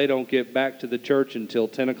times they don't get back to the church until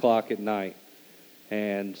 10 o'clock at night.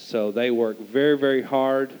 And so they work very, very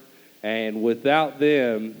hard. And without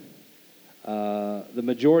them, the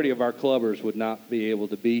majority of our clubbers would not be able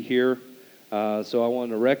to be here. So I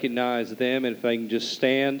want to recognize them, and if they can just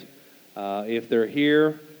stand. If they're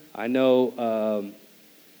here, I know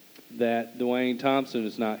that Dwayne Thompson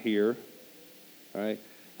is not here. All right.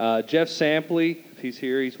 Jeff Sampley, if he's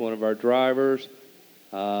here, he's one of our drivers.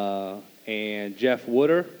 And Jeff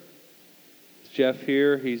Wooder. Is Jeff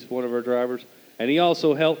here? He's one of our drivers. And he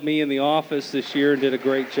also helped me in the office this year and did a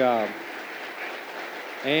great job.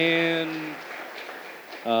 And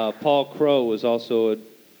Paul Crow was also a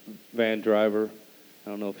van driver. I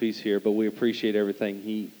don't know if he's here, but we appreciate everything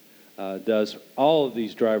he does. All of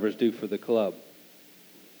these drivers do for the club.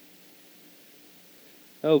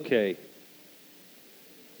 Okay.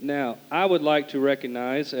 Now, I would like to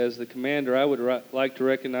recognize, as the commander, I would like to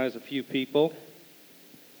recognize a few people,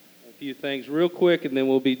 a few things real quick, and then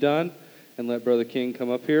we'll be done, and let Brother King come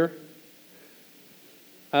up here.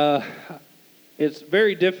 It's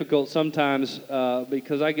very difficult sometimes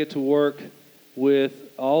because I get to work with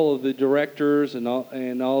all of the directors and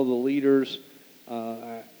all the leaders.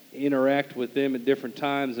 I interact with them at different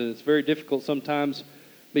times, and it's very difficult sometimes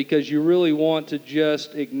because you really want to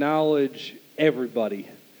just acknowledge everybody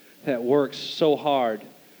that works so hard.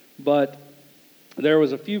 But there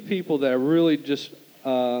was a few people that really just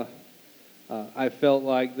I felt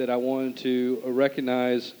like that I wanted to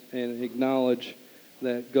recognize and acknowledge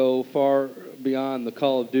that go far beyond the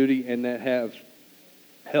call of duty and that have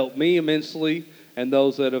helped me immensely, and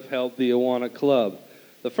those that have helped the Awana Club.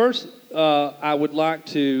 The first, I would like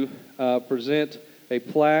to present a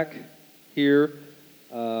plaque here,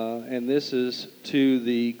 and this is to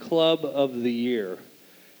the Club of the Year.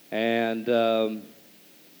 And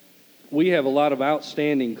we have a lot of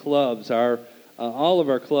outstanding clubs. All of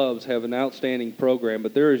our clubs have an outstanding program,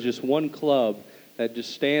 but there is just one club that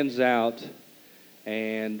just stands out,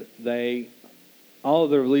 and all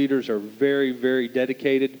of their leaders are very, very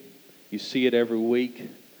dedicated. You see it every week.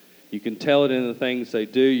 You can tell it in the things they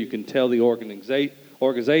do. You can tell the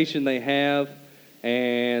organization they have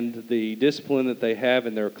and the discipline that they have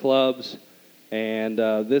in their clubs. And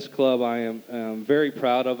this club I am very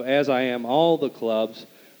proud of, as I am all the clubs.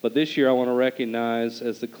 But this year I want to recognize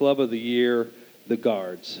as the Club of the Year, the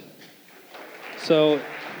Guards. So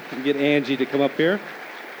get Angie to come up here.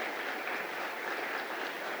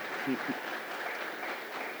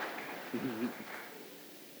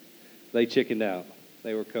 They chickened out.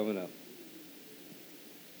 They were coming up.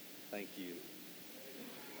 Thank you.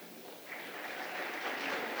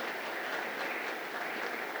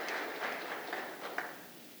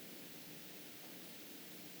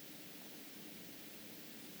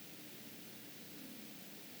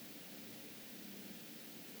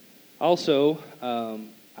 Also,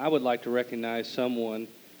 I would like to recognize someone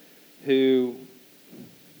who,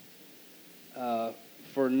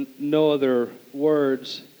 for no other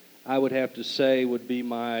words, I would have to say would be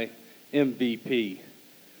my MVP.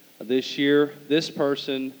 This year, this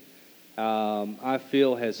person I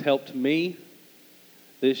feel has helped me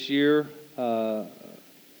this year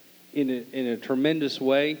in a tremendous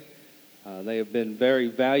way. They have been very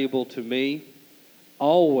valuable to me,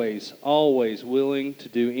 always willing to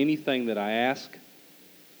do anything that I ask,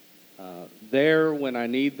 there when I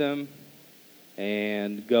need them,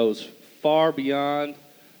 and goes far beyond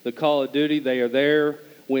the call of duty. They are there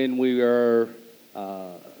when we are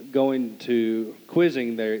going to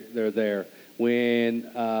quizzing. They're there.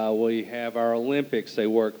 When we have our Olympics, they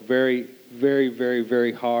work very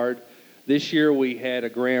hard. This year we had a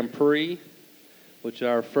Grand Prix, which is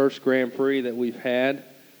our first Grand Prix that we've had.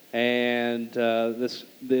 And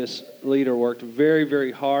this leader worked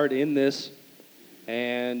very hard in this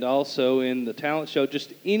and also in the talent show.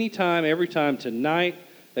 Just anytime, every time. Tonight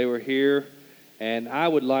they were here. And I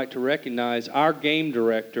would like to recognize our game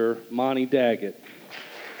director, Monty Daggett.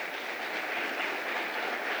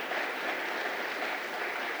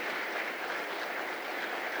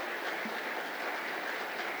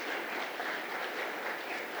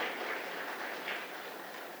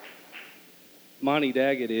 Monty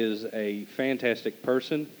Daggett is a fantastic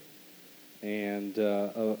person and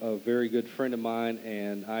a very good friend of mine,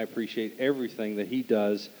 and I appreciate everything that he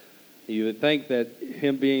does. You would think that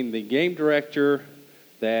him being the game director,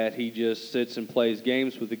 that he just sits and plays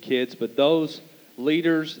games with the kids, but those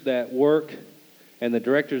leaders that work and the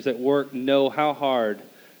directors that work know how hard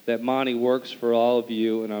that Monty works for all of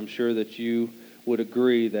you, and I'm sure that you would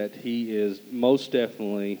agree that he is most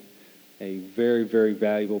definitely a very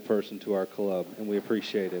valuable person to our club, and we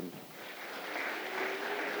appreciate him.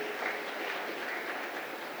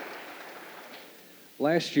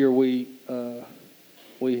 Last year, we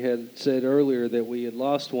had said earlier that we had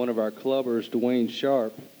lost one of our clubbers, Dwayne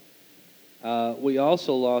Sharp. We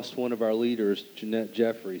also lost one of our leaders, Jeanette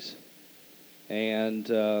Jeffries. And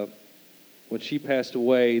when she passed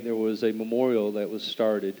away, there was a memorial that was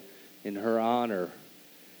started in her honor.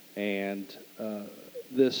 And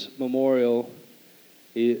this memorial,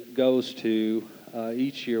 it goes to,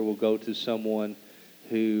 each year will go to someone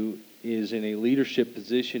who is in a leadership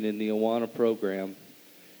position in the Awana program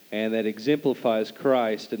and that exemplifies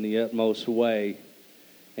Christ in the utmost way.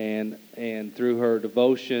 And through her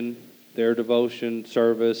devotion, their devotion,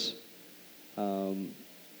 service,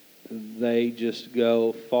 they just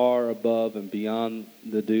go far above and beyond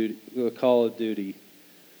the call of duty.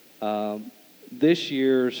 This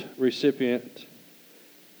year's recipient,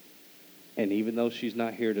 and even though she's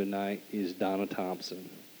not here tonight, is Donna Thompson.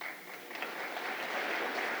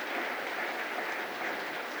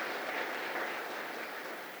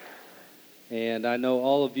 And I know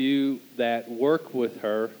all of you that work with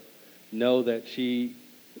her know that she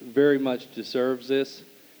very much deserves this.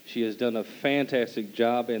 She has done a fantastic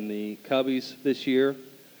job in the Cubbies this year.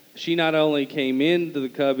 She not only came into the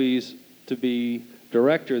Cubbies to be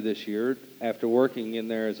director this year after working in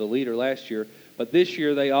there as a leader last year, but this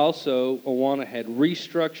year they also, Awana had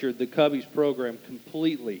restructured the Cubbies program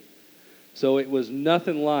completely. So it was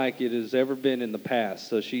nothing like it has ever been in the past.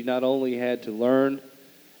 So she not only had to learn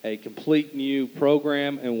a complete new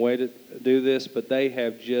program and way to do this, but they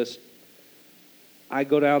have just, I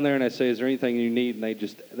go down there and I say, is there anything you need?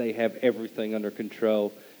 And they have everything under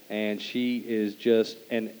control. And she is just,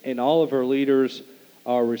 and all of her leaders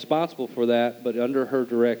are responsible for that, but under her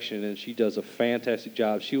direction, and she does a fantastic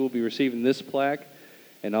job. She will be receiving this plaque,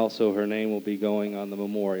 and also her name will be going on the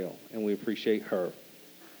memorial, and we appreciate her.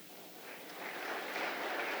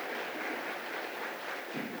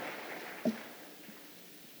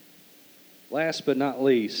 Last but not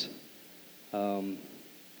least,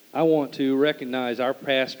 I want to recognize our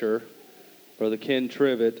pastor, Brother Ken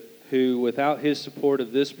Trivet, who without his support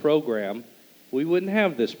of this program, we wouldn't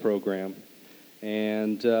have this program.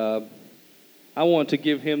 And I want to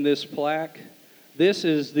give him this plaque. This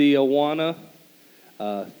is the Awana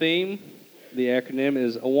theme. The acronym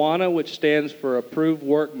is Awana, which stands for Approved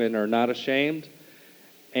Workmen Are Not Ashamed.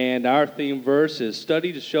 And our theme verse is,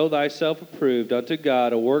 Study to show thyself approved unto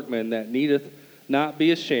God, a workman that needeth not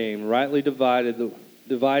be ashamed, rightly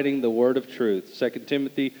dividing the word of truth. 2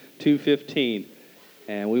 Timothy 2:15.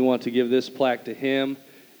 And we want to give this plaque to him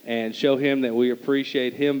and show him that we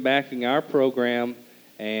appreciate him backing our program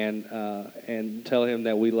and tell him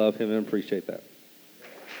that we love him and appreciate that.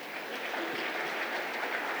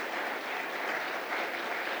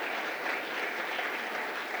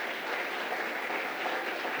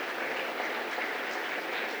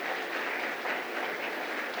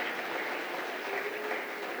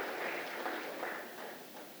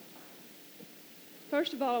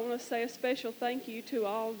 First of all, I want to say a special thank you to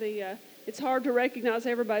all the, it's hard to recognize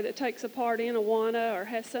everybody that takes a part in Awana or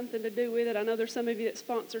has something to do with it. I know there's some of you that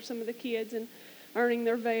sponsor some of the kids and earning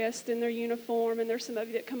their vest and their uniform, and there's some of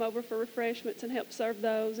you that come over for refreshments and help serve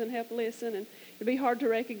those and help listen, and it'd be hard to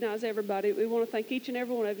recognize everybody. We want to thank each and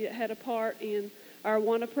every one of you that had a part in our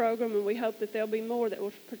Awana program, and we hope that there'll be more that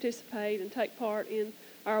will participate and take part in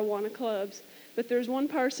our Awana clubs. But there's one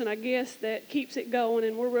person, I guess, that keeps it going,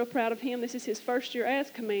 and we're real proud of him. This is his first year as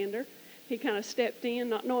commander. He kind of stepped in,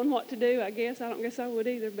 not knowing what to do, I guess. I don't guess I would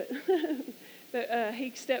either, but but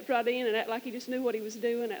he stepped right in and acted like he just knew what he was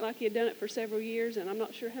doing, acted like he had done it for several years, and I'm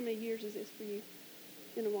not sure how many years is this for you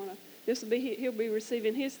in Awana. He'll be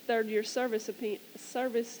receiving his third-year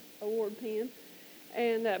service award pin,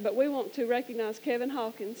 and but we want to recognize Kevin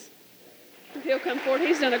Hawkins. If he'll come forward,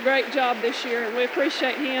 he's done a great job this year, and we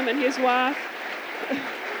appreciate him and his wife.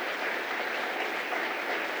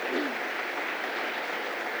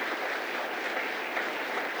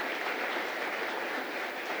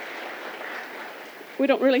 We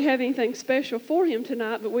don't really have anything special for him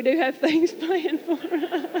tonight, but we do have things planned for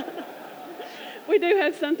him. We do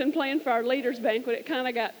have something planned for our leaders banquet. It kind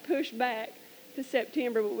of got pushed back to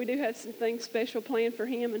September, but we do have some things special planned for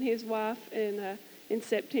him and his wife in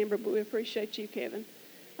September, but we appreciate you, Kevin.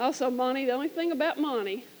 Also, Monty, the only thing about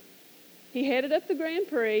Monty, he headed up the Grand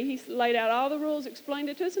Prix. He laid out all the rules, explained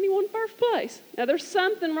it to us, and he won first place. Now, there's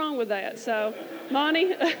something wrong with that. So,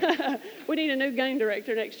 Monty, we need a new game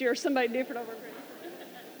director next year or somebody different over here.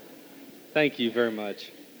 Thank you very much.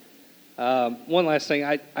 One last thing.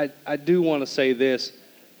 I do want to say this.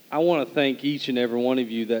 I want to thank each and every one of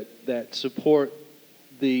you that support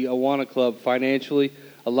the Awana Club financially.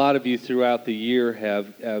 A lot of you throughout the year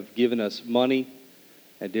have given us money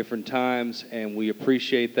at different times, and we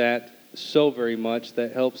appreciate that so very much.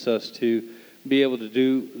 That helps us to be able to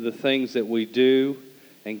do the things that we do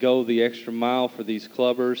and go the extra mile for these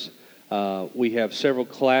clubbers. We have several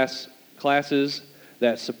classes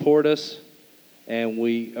that support us, and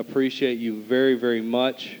we appreciate you very, very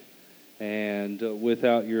much. And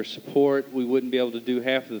without your support, we wouldn't be able to do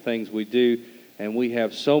half of the things we do. And we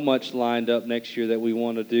have so much lined up next year that we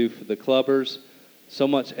want to do for the clubbers, so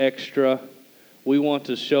much extra. We want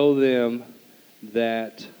to show them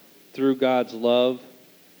that through God's love,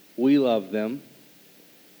 we love them,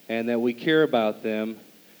 and that we care about them,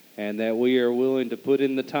 and that we are willing to put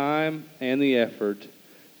in the time and the effort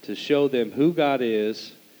to show them who God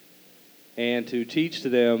is and to teach to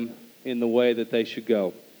them in the way that they should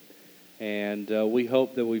go. And we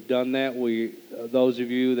hope that we've done that. Those of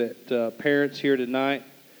you that parents here tonight,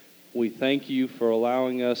 we thank you for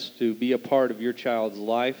allowing us to be a part of your child's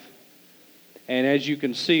life. And as you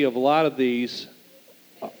can see, a lot of these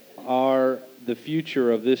are the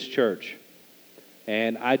future of this church.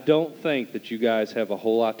 And I don't think that you guys have a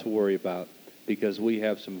whole lot to worry about, because we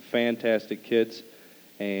have some fantastic kids,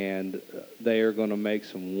 and they are going to make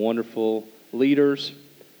some wonderful leaders.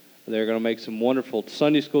 They're going to make some wonderful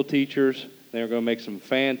Sunday school teachers. They're going to make some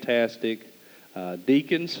fantastic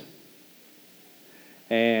deacons.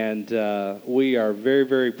 And we are very,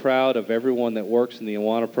 very proud of everyone that works in the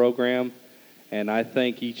Awana program. And I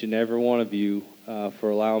thank each and every one of you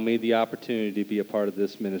for allowing me the opportunity to be a part of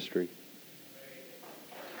this ministry.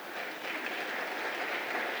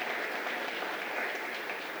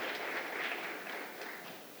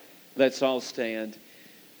 Let's all stand.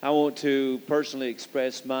 I want to personally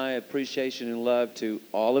express my appreciation and love to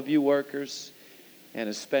all of you workers, and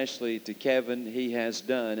especially to Kevin. He has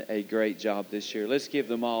done a great job this year. Let's give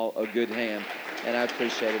them all a good hand, and I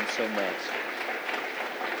appreciate him so much.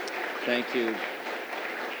 Thank you.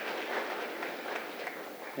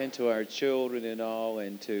 And to our children and all,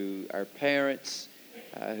 and to our parents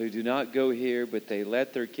who do not go here, but they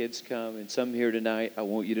let their kids come, and some here tonight, I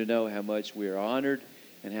want you to know how much we are honored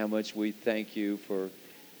and how much we thank you for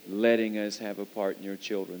letting us have a part in your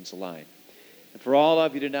children's life. And for all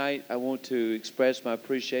of you tonight, I want to express my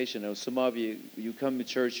appreciation. I know some of you, you come to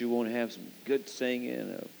church, you want to have some good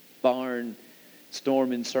singing, a barn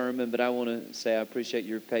storming sermon, but I want to say I appreciate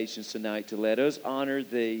your patience tonight to let us honor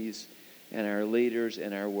these and our leaders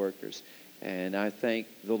and our workers. And I thank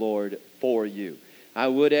the Lord for you. I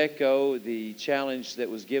would echo the challenge that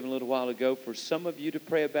was given a little while ago for some of you to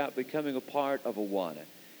pray about becoming a part of Awana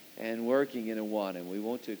and working in Awana. We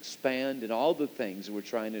want to expand in all the things we're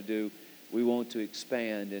trying to do. We want to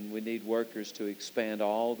expand, and we need workers to expand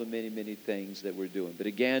all the many, many things that we're doing. But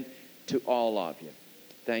again, to all of you,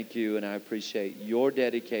 thank you, and I appreciate your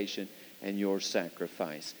dedication and your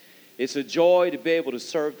sacrifice. It's a joy to be able to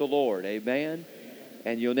serve the Lord. Amen?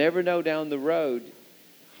 And you'll never know down the road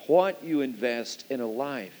what you invest in a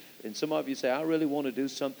life And some of you say, I really want to do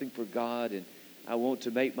something for God, and I want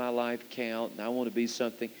to make my life count, and I want to be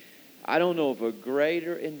something. I don't know of a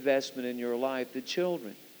greater investment in your life than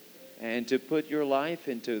children, and to put your life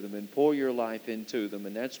into them and pour your life into them.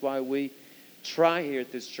 And that's why we try here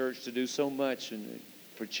at this church to do so much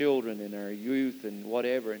for children and our youth and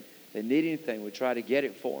whatever. And they need anything, we try to get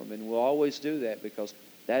it for them. And we'll always do that because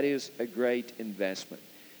that is a great investment.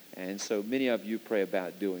 And so many of you pray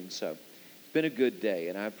about doing so. It's been a good day,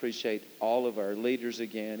 and I appreciate all of our leaders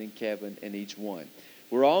again, and Kevin and each one.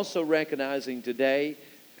 We're also recognizing today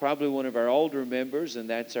probably one of our older members, and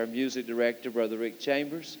that's our music director, Brother Rick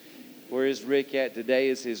Chambers. Where is Rick at? Today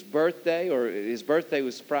is his birthday, or his birthday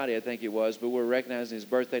was Friday, I think it was, but we're recognizing his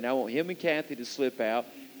birthday. Now I want him and Kathy to slip out,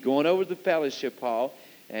 going over to the fellowship hall,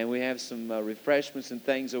 and we have some refreshments and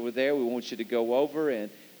things over there. We want you to go over, and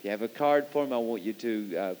if you have a card for him, I want you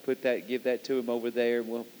to give that to him over there, and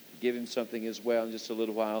we'll give him something as well in just a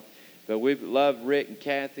little while. But we love Rick and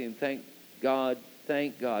Kathy, and thank God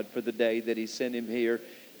for the day that He sent him here,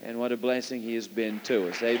 and what a blessing he has been to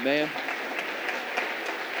us. Amen.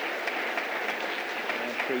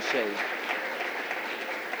 Appreciate it.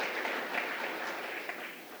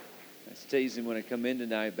 I was teasing when I come in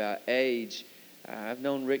tonight about age. I've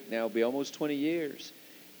known Rick now be almost 20 years.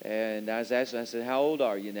 And I was asking, I said, how old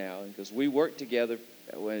are you now? Because we worked together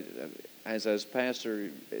as I was pastor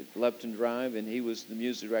at Lupton Drive, and he was the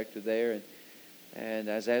music director there. And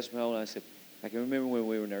I was asking how old, I said, I can remember when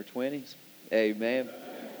we were in our 20s. Amen.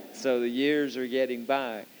 So the years are getting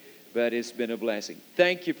by, but it's been a blessing.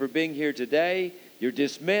 Thank you for being here today. You're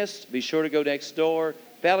dismissed. Be sure to go next door.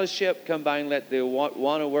 Fellowship, come by and let the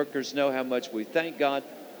Awana workers know how much we thank God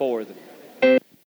for them.